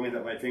doctor told me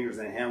that my fingers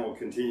and hand will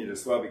continue to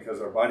swell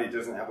because our body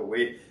doesn't have a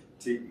way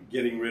to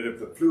getting rid of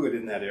the fluid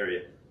in that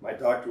area. My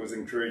doctor was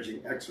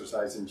encouraging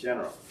exercise in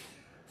general.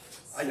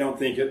 I don't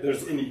think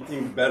there's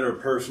anything better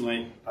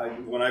personally.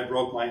 When I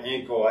broke my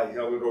ankle, I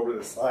held it over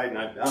the side and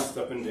I bounced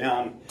up and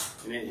down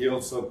and it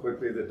healed so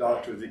quickly the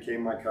doctors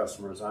became my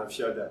customers. I've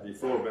shared that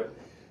before,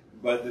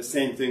 but the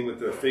same thing with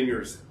the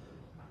fingers.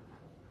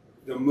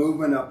 The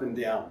movement up and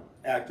down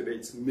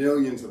activates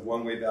millions of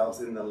one-way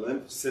valves in the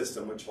lymph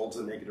system, which holds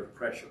a negative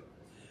pressure.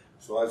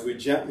 So as we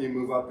gently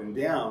move up and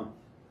down,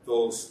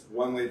 those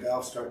one-way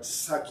valves start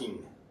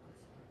sucking.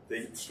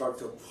 They start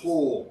to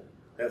pull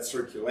that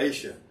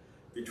circulation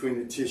between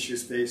the tissue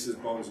spaces,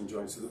 bones, and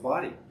joints of the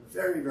body.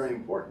 Very, very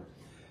important.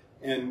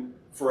 And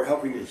for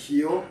helping to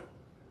heal,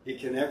 it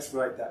can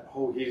expedite that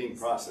whole healing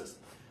process.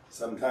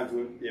 Sometimes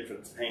if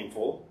it's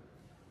painful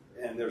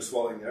and there's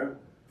swelling there,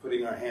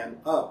 putting our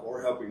hand up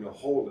or helping to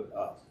hold it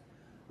up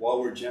while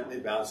we're gently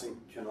bouncing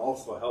can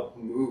also help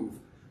move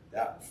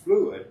that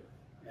fluid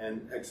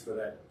and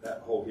expedite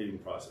that whole healing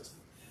process.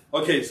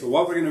 Okay, so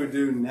what we're going to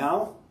do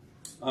now,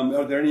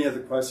 are there any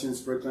other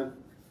questions, Brooklyn?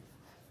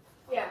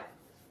 Yeah.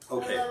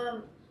 Okay.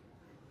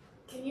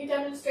 Can you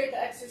demonstrate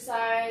the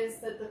exercise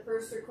that the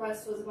first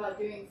request was about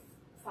doing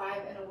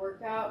 5 in a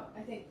workout?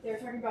 I think they're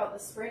talking about the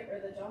sprint or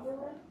the jumper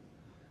run.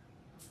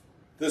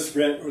 The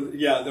sprint,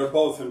 yeah, they're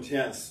both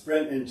intense,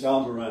 sprint and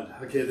jumper run.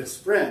 Okay, the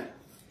sprint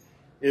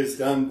is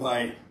done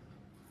by,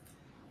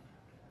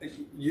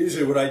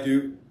 usually what I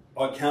do,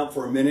 I'll count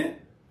for a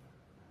minute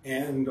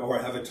or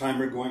have a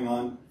timer going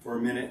on for a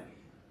minute,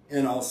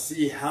 and I'll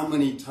see how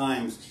many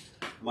times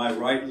my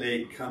right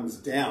leg comes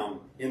down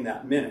in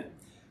that minute.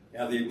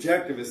 Now the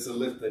objective is to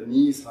lift the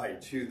knees high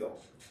too though,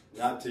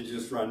 not to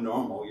just run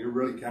normal. You're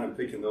really kind of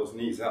picking those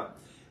knees up.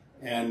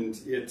 And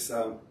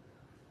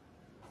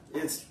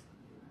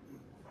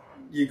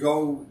you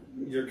go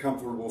your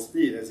comfortable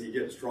speed. As you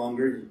get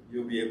stronger,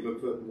 you'll be able to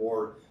put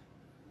more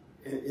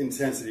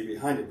intensity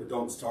behind it, but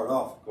don't start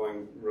off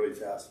going really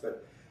fast.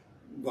 But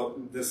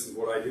this is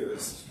what I do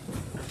is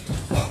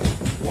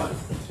 1,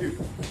 2,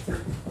 3.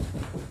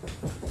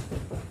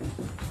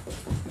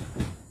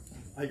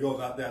 I go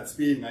about that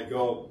speed and I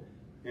go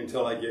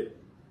until I get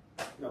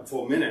a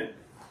full minute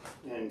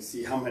and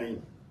see how many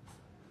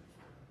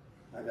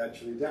I've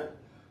actually done.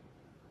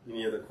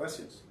 Any other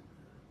questions?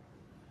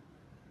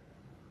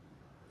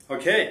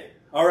 Okay,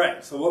 all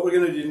right, so what we're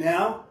going to do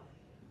now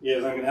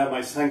is I'm going to have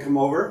my son come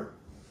over.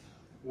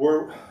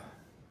 The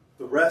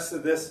rest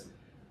of this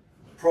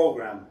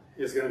program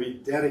is going to be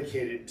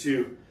dedicated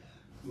to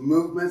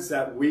movements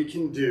that we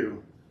can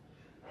do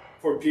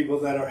for people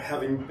that are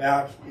having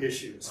back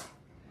issues.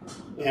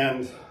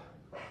 And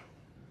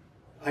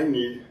I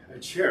need a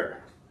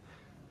chair.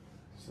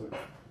 So,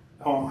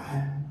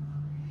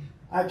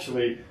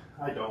 actually,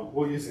 I don't.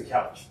 We'll use the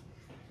couch,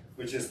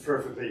 which is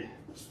perfectly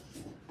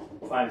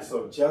fine.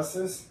 So,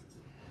 Justice,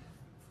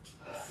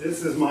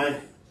 this is my,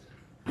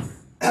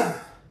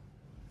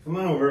 come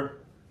on over.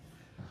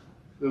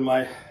 This is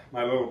my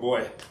little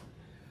boy.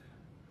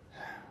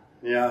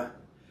 Yeah,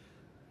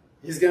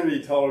 he's going to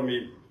be taller than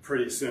me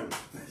pretty soon.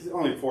 He's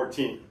only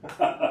 14.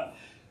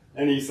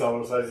 And he's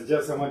Cellercise.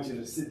 Just I want you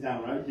to sit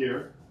down right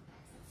here.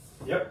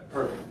 Yep,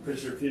 perfect.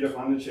 Put your feet up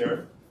on the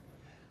chair.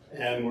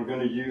 And we're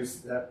going to use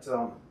that,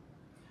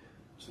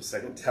 just a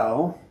second,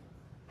 towel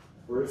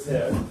for his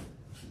head.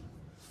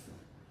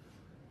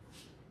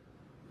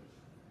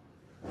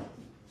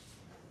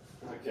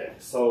 Okay,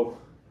 so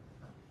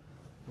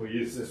we'll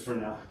use this for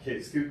now.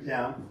 Okay, scoot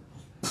down.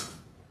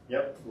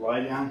 Yep,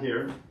 lie down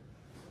here.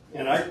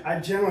 And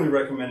I generally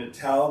recommend a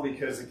towel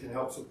because it can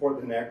help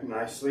support the neck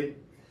nicely.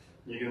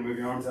 You're going to move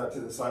your arms out to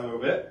the side a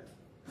little bit.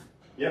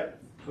 Yep,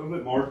 a little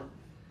bit more.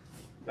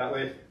 That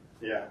way.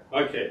 Yeah,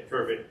 okay,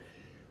 perfect.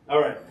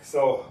 All right,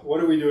 so what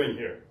are we doing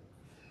here?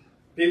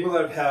 People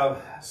that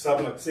have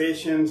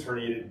subluxations,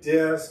 herniated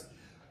disc,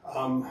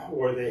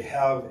 or they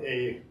have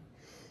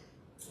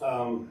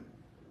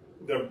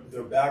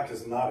their back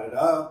is knotted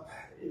up,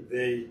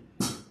 they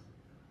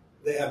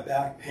have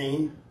back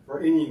pain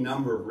for any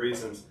number of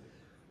reasons.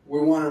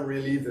 We want to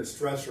relieve the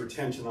stress or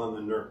tension on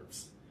the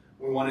nerves.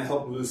 We want to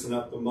help loosen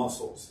up the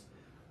muscles.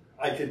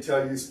 I could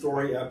tell you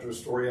story after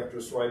story after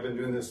story. I've been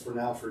doing this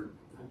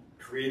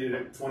created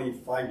it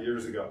 25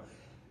 years ago.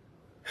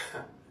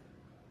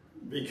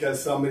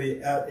 Because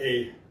somebody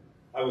I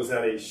was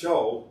at a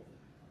show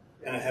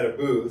and I had a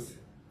booth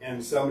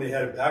and somebody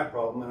had a back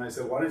problem and I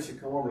said, why don't you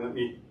come over and let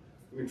me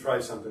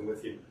try something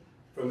with you.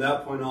 From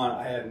that point on,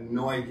 I had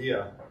no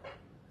idea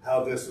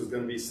how this was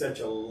going to be such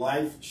a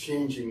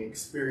life-changing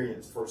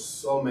experience for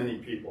so many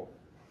people.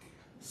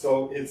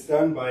 So it's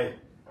done by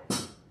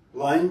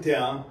lying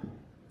down,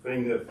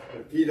 putting the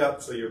feet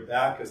up so your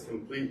back is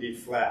completely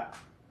flat.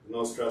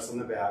 No stress on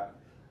the back.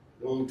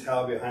 A little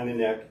towel behind the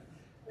neck.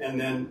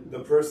 And then the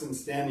person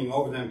standing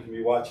over them can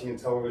be watching a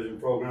television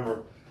program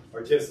or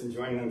are just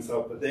enjoying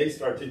themselves, but they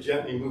start to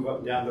gently move up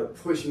and down. They're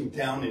pushing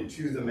down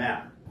into the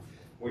mat,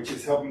 which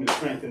is helping to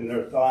strengthen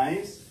their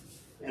thighs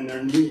and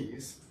their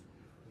knees.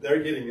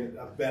 They're getting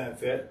a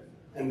benefit,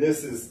 and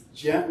this is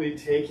gently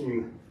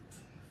taking,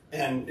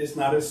 and it's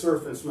not a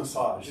surface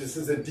massage. This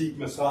is a deep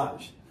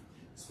massage.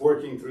 It's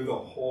working through the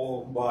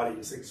whole body.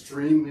 It's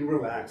extremely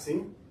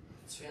relaxing.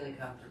 It's really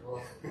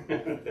comfortable.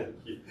 Thank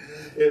you.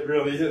 It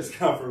really is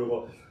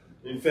comfortable.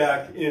 In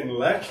fact, in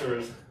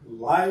lectures,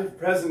 live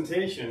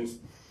presentations,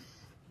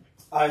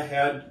 I've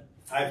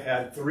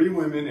had 3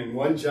 women and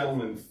 1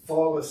 gentleman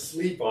fall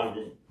asleep on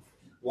me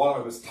while I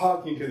was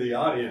talking to the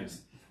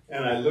audience,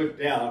 and I looked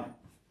down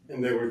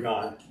and they were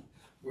gone.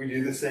 We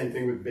do the same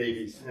thing with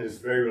babies, and it's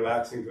very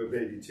relaxing to a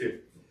baby too.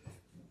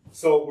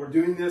 So we're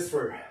doing this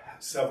for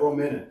several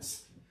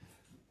minutes,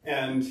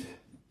 and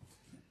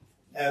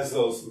as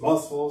those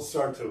muscles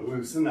start to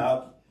loosen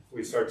up,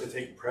 we start to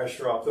take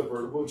pressure off the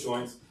vertebral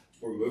joints.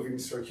 We're moving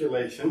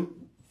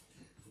circulation.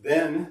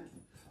 Then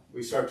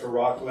we start to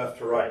rock left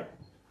to right.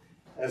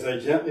 As I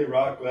gently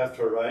rock left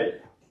to right,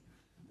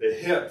 the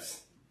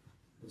hips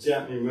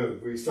gently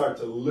move. We start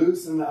to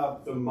loosen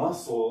up the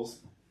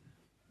muscles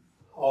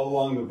all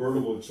along the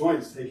vertebral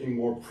joints, taking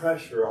more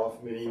pressure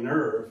off many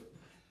nerve,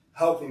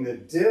 helping the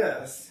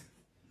disc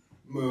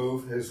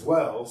move as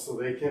well, so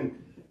they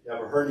can, you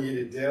have a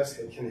herniated disc,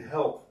 it can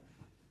help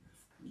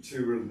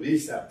to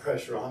release that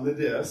pressure on the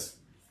disc,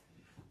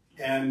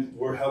 and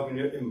we're helping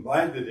to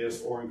imbibe the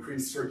disc or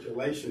increase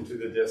circulation to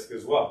the disc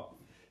as well.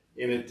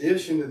 In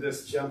addition to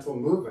this gentle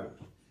movement,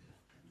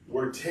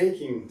 we're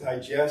taking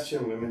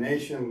digestion,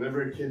 elimination,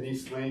 liver, kidney,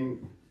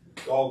 spleen,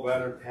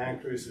 gallbladder,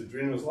 pancreas,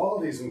 adrenals, all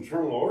of these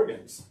internal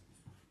organs,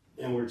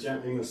 and we're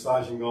gently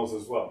massaging those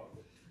as well.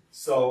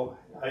 So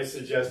I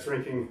suggest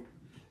drinking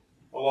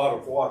a lot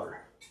of water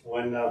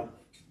when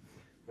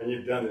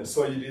you've done this.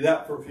 So you do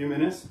that for a few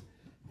minutes,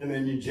 and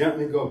then you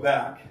gently go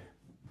back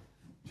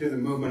to the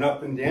movement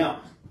up and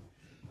down.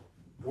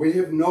 We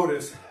have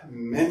noticed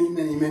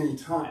many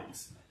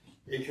times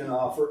it can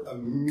offer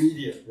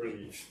immediate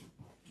relief.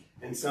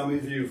 And some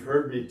of you have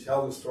heard me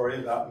tell the story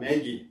about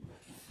Maggie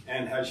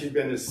and how she'd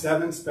been to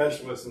 7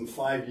 specialists in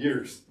 5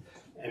 years,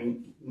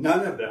 and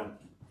none of them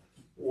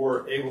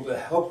were able to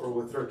help her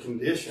with her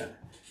condition.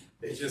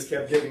 They just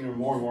kept giving her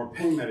more and more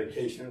pain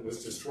medication. It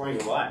was destroying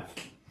her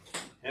life.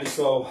 And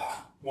so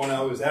when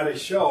I was at a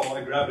show,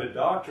 I grabbed a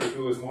doctor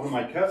who was one of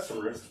my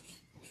customers.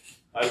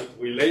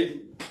 We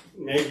laid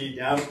Maggie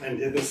down and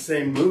did the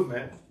same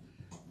movement,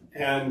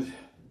 and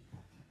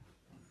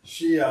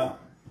she had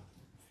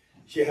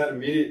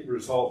immediate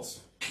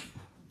results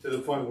to the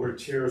point where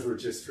tears were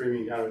just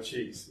streaming down her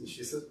cheeks. And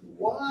she said,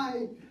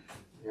 "Why?"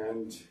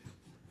 And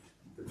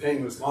the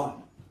pain was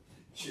gone.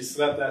 She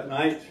slept that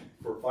night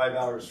for 5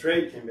 hours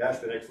straight, came back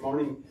the next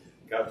morning,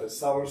 got the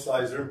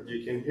Cellerciser.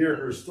 You can hear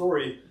her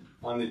story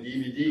on the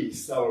DVD,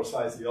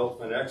 Cellercise, the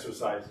Ultimate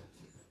Exercise,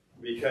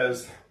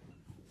 because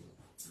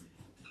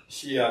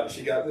she got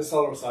the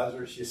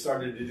Cellerciser. She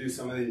started to do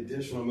some of the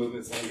additional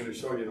movements that I'm going to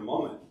show you in a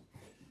moment.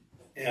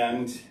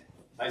 And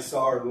I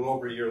saw her a little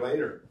over a year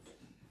later,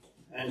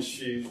 and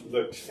she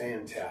looked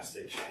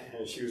fantastic.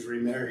 And she was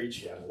remarried.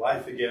 She had a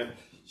life again.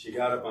 She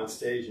got up on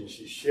stage and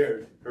she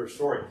shared her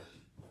story.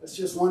 That's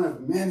just one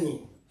of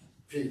many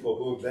people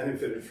who have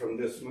benefited from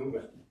this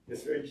movement.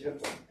 It's very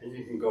gentle, and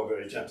you can go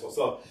very gentle.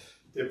 So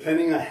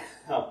depending on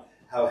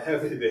how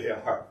heavy they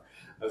are,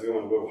 I was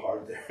going a little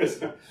hard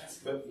there,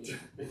 but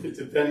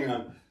depending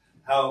on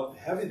how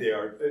heavy they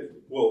are,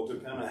 it will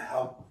depend on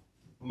how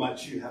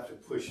much you have to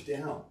push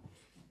down.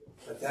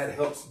 But that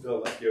helps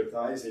build up your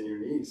thighs and your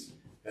knees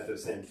at the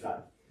same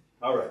time.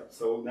 All right,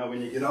 so now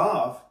when you get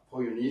off,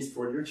 pull your knees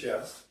toward your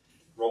chest,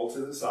 roll to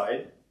the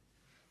side,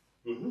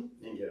 and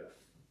get up.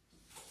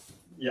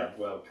 Yeah,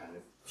 well, kind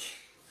of.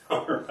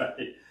 All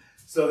right.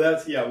 So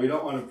that's, yeah, we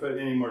don't want to put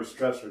any more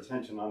stress or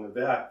tension on the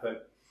back,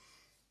 but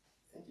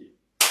thank you.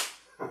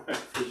 I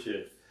appreciate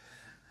it.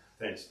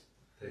 Thanks.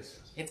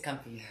 It's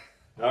comfy.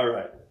 All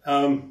right.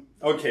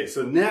 Okay,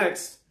 so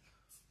next,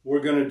 we're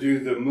going to do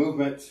the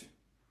movement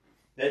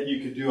that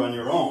you could do on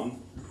your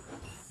own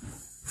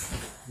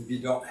if you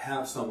don't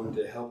have someone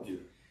to help you.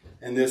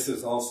 And this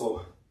is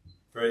also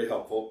very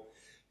helpful,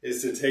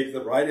 is to take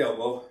the right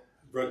elbow.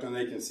 Brooklyn,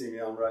 they can see me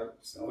on right.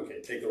 So,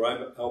 okay, take the right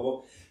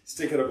elbow,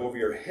 stick it up over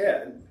your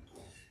head.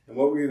 And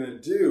what we're going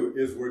to do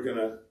is we're going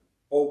to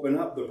open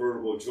up the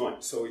vertebral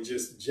joint. So we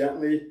just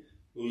gently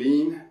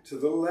lean to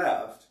the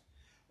left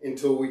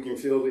until we can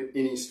feel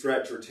any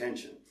stretch or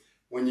tension.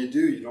 When you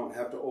do, you don't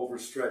have to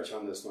overstretch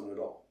on this one at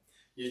all.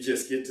 You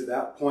just get to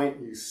that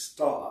point, you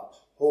stop,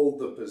 hold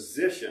the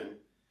position,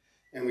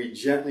 and we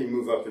gently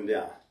move up and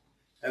down.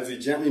 As we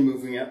gently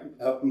moving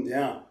up and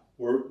down,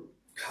 we're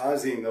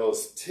causing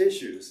those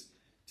tissues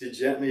to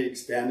gently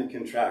expand and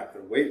contract.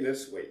 They're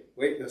weightless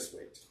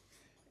weight.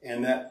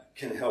 And that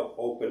can help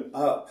open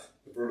up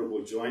the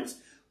vertebral joints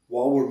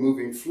while we're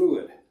moving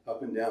fluid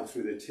up and down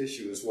through the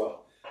tissue as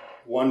well.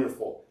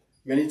 Wonderful.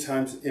 Many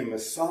times in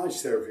massage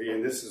therapy,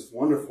 and this is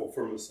wonderful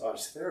for massage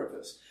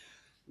therapists,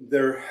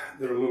 they're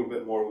a little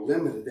bit more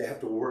limited. They have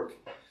to work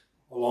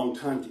a long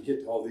time to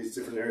get to all these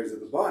different areas of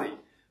the body,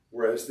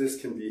 whereas this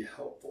can be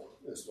helpful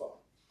as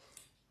well.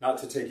 Not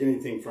to take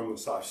anything from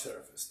massage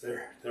therapists.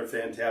 They're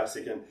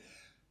fantastic, and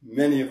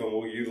many of them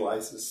will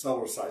utilize the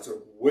Cellercise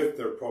with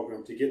their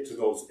program to get to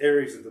those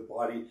areas of the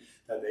body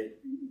that they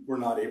were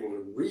not able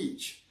to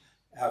reach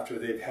after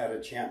they've had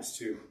a chance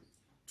to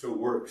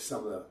work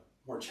some of the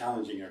more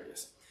challenging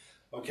areas.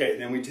 Okay,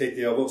 then we take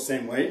the elbow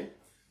same way.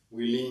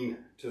 We lean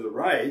to the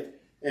right,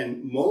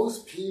 and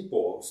most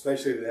people,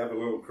 especially if they have a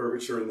little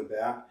curvature in the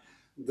back,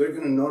 they're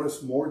going to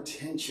notice more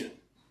tension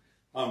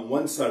on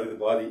one side of the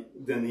body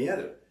than the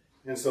other.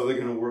 And so they're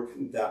going to work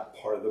that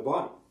part of the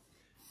body.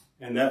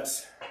 And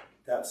that's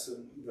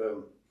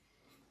the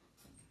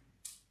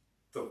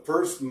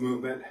first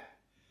movement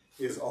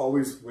is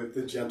always with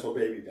the gentle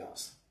baby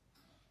bounce.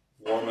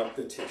 Warm up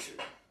the tissue.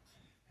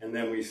 And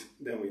then we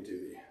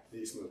do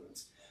these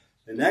movements.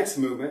 The next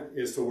movement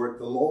is to work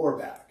the lower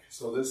back.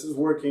 So this is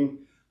working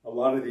a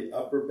lot of the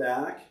upper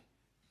back,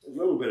 a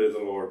little bit of the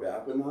lower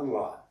back, but not a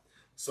lot.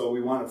 So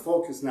we want to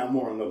focus now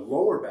more on the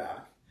lower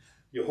back.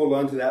 You hold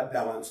on to that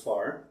balance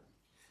bar,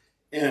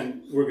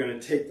 and we're going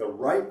to take the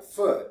right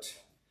foot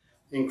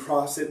and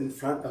cross it in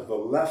front of the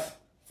left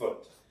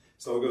foot.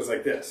 So it goes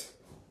like this.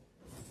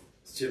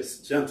 It's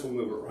just gentle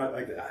movement right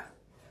like that.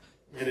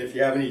 And if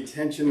you have any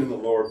tension in the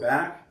lower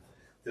back,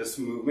 this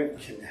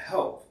movement can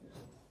help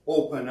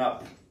open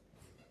up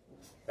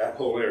that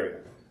whole area.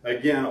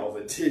 Again, all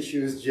the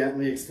tissues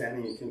gently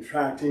expanding and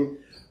contracting.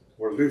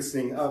 We're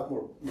loosening up,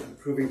 we're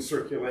improving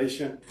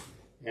circulation,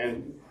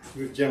 and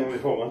you generally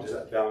hold on to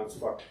that balance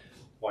bar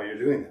while you're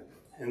doing that.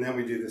 And then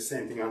we do the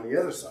same thing on the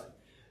other side.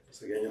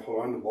 So again, you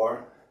hold on to the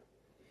bar,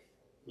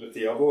 lift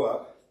the elbow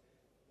up,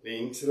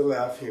 lean to the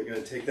left. You're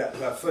going to take that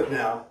left foot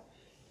now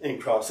and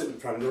cross it in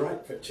front of the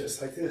right foot,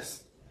 just like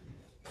this.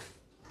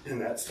 And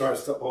that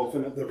starts to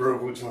open up the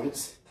vertebral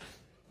joints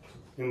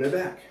in the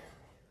back.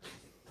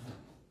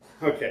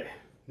 Okay,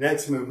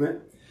 next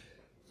movement.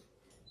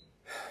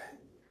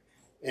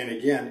 And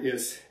again,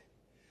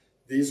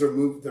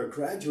 they're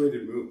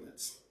graduated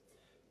movements,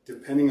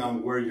 depending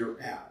on where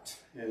you're at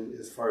and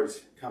as far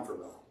as comfort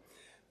level.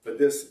 But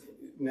this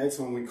next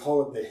one, we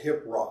call it the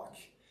hip rock.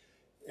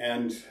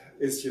 And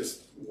it's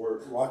just,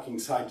 we're rocking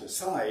side to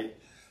side,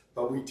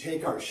 but we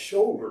take our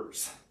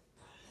shoulders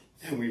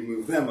and we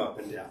move them up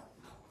and down.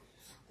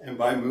 And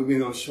by moving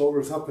those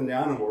shoulders up and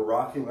down and we're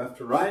rocking left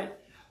to right,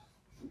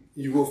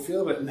 you will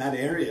feel it in that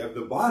area of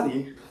the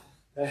body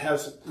that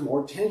has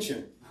more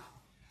tension.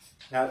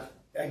 Now,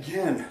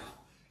 again,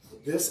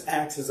 this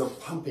acts as a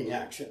pumping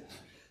action.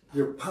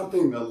 You're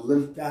pumping the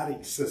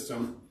lymphatic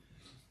system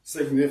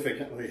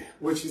significantly,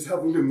 which is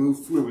helping to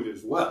move fluid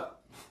as well.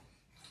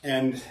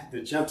 And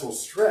the gentle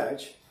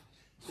stretch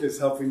is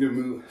helping to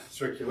move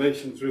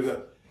circulation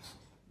through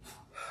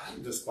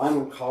the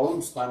spinal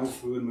column, spinal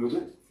fluid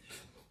movement,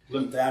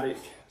 lymphatic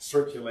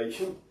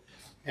circulation,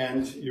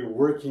 and you're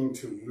working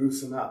to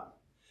loosen up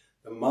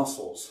the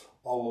muscles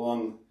all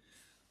along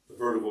the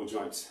vertebral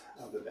joints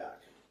of the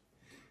back.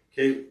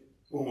 Okay,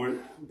 when we're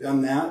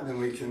done that, then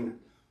we can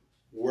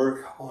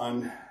work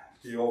on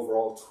the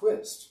overall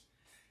twist.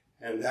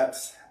 And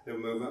that's the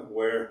movement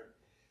where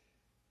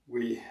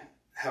we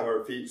have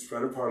our feet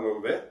spread apart a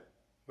little bit.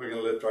 We're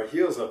going to lift our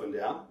heels up and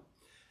down,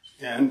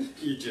 and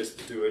you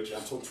just do a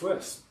gentle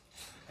twist.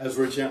 As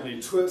we're gently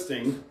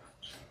twisting,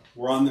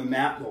 we're on the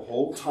mat the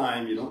whole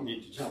time. You don't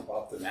need to jump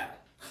off the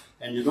mat,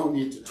 and you don't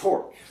need to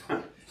torque.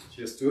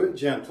 Just do it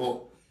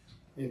gentle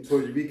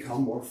until you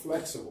become more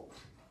flexible.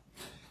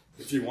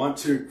 If you want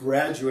to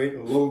graduate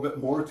a little bit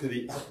more to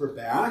the upper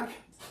back,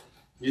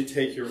 you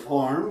take your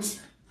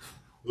arms,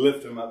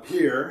 lift them up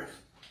here,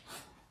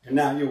 and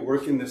now you're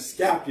working the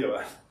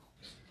scapula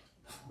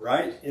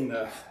right in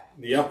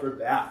the upper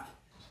back,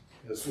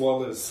 as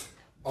well as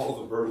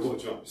all the vertebral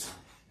joints.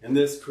 And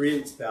this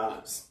creates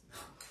balance.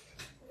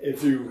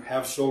 If you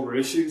have shoulder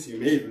issues, you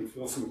may even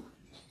feel some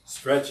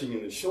stretching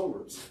in the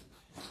shoulders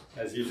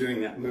as you're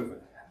doing that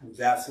movement.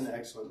 That's an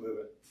excellent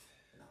movement.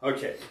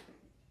 Okay.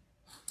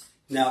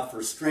 Now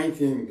for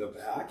strengthening the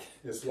back,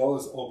 as well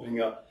as opening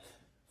up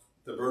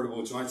the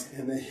vertebral joints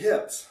and the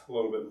hips a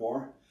little bit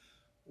more,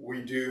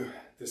 we do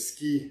the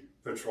ski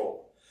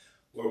patrol,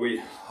 where we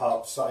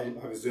hop side.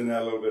 I was doing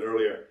that a little bit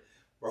earlier.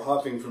 We're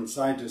hopping from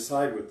side to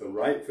side with the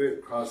right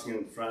foot crossing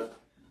in front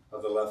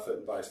of the left foot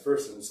and vice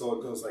versa. And so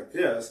it goes like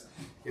this.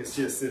 It's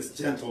just this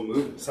gentle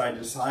movement side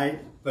to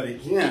side. But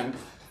again,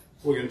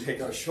 we're going to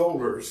take our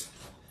shoulders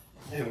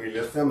and we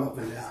lift them up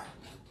and down.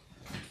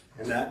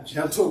 And that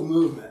gentle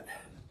movement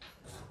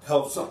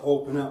helps to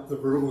open up the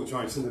vertebral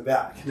joints in the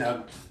back.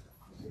 Now,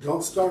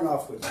 don't start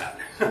off with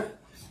that.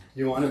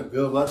 You want to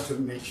build up to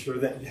make sure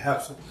that you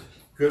have some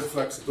good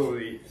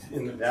flexibility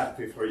in the back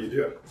before you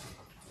do it.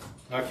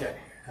 Okay,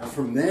 and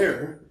from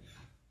there,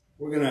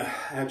 we're going to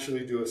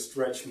actually do a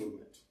stretch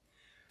movement.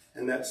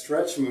 And that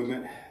stretch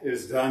movement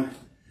is done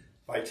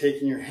by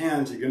taking your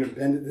hands. You're going to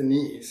bend at the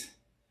knees,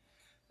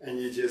 and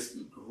you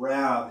just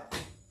grab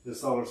the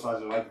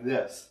Cellercise like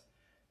this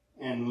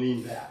and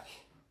lean back.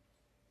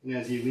 And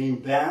as you lean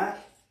back,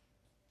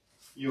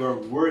 you are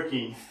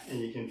working, and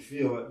you can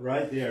feel it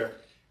right there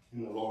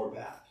in the lower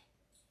back.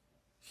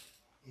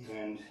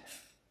 And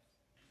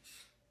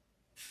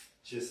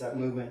just that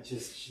movement,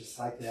 just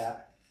like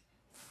that.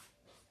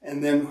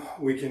 And then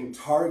we can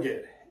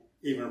target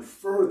even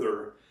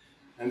further,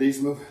 and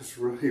these movements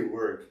really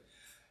work.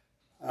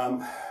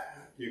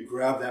 You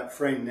grab that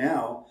frame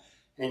now,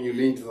 and you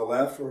lean to the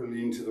left or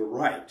lean to the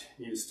right.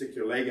 You stick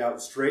your leg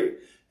out straight,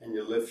 and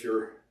you lift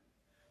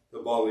the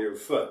ball of your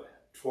foot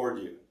toward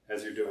you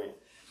as you're doing it.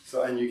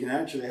 So, and you can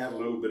actually have a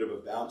little bit of a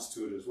bounce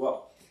to it as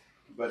well.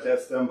 But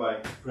that's done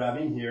by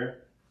grabbing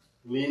here,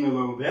 lean a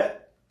little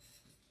bit,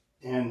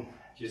 and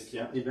just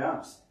gently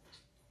bounce.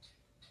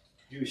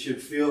 You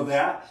should feel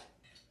that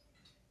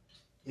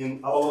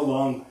all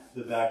along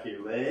the back of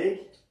your leg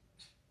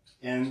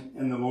and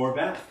the lower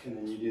back. And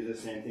then you do the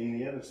same thing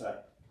the other side.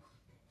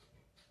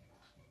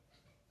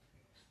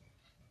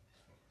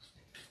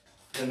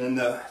 And then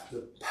the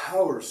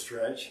power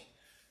stretch,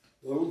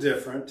 a little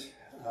different,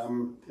 a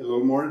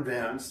little more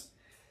advanced,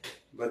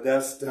 but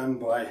that's done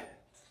by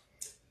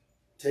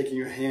taking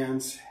your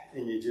hands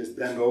and you just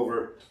bend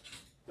over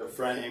the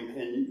frame,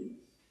 and you,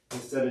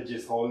 instead of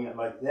just holding it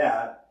like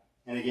that,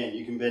 and again,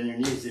 you can bend your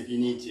knees if you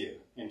need to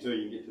until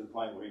you get to the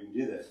point where you can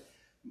do this,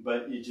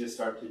 but you just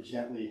start to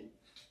gently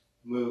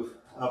move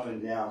up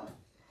and down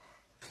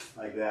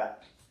like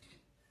that.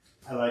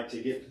 I like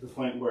to get to the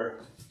point where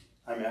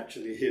I'm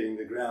actually hitting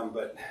the ground,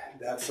 but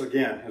that's,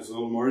 again, is a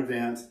little more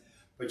advanced,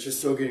 but you're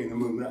still getting the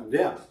movement up and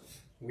down.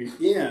 We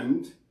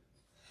end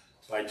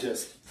by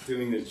just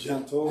doing the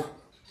gentle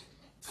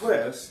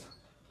twist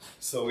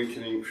so we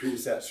can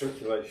increase that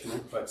circulation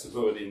and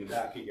flexibility in the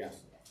back again.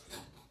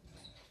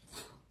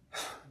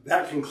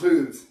 That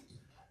concludes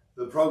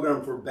the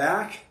program for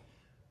back.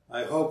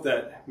 I hope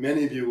that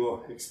many of you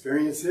will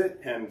experience it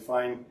and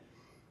find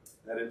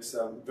that it's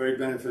very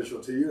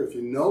beneficial to you. If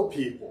you know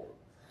people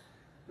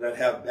that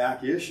have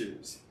back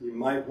issues, you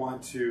might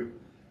want to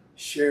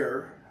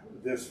share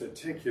this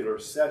particular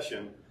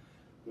session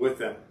with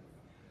them.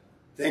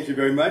 Thank you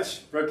very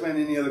much. Brooklyn,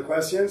 any other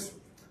questions?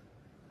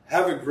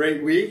 Have a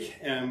great week,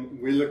 and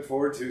we look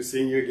forward to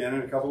seeing you again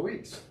in a couple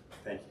weeks.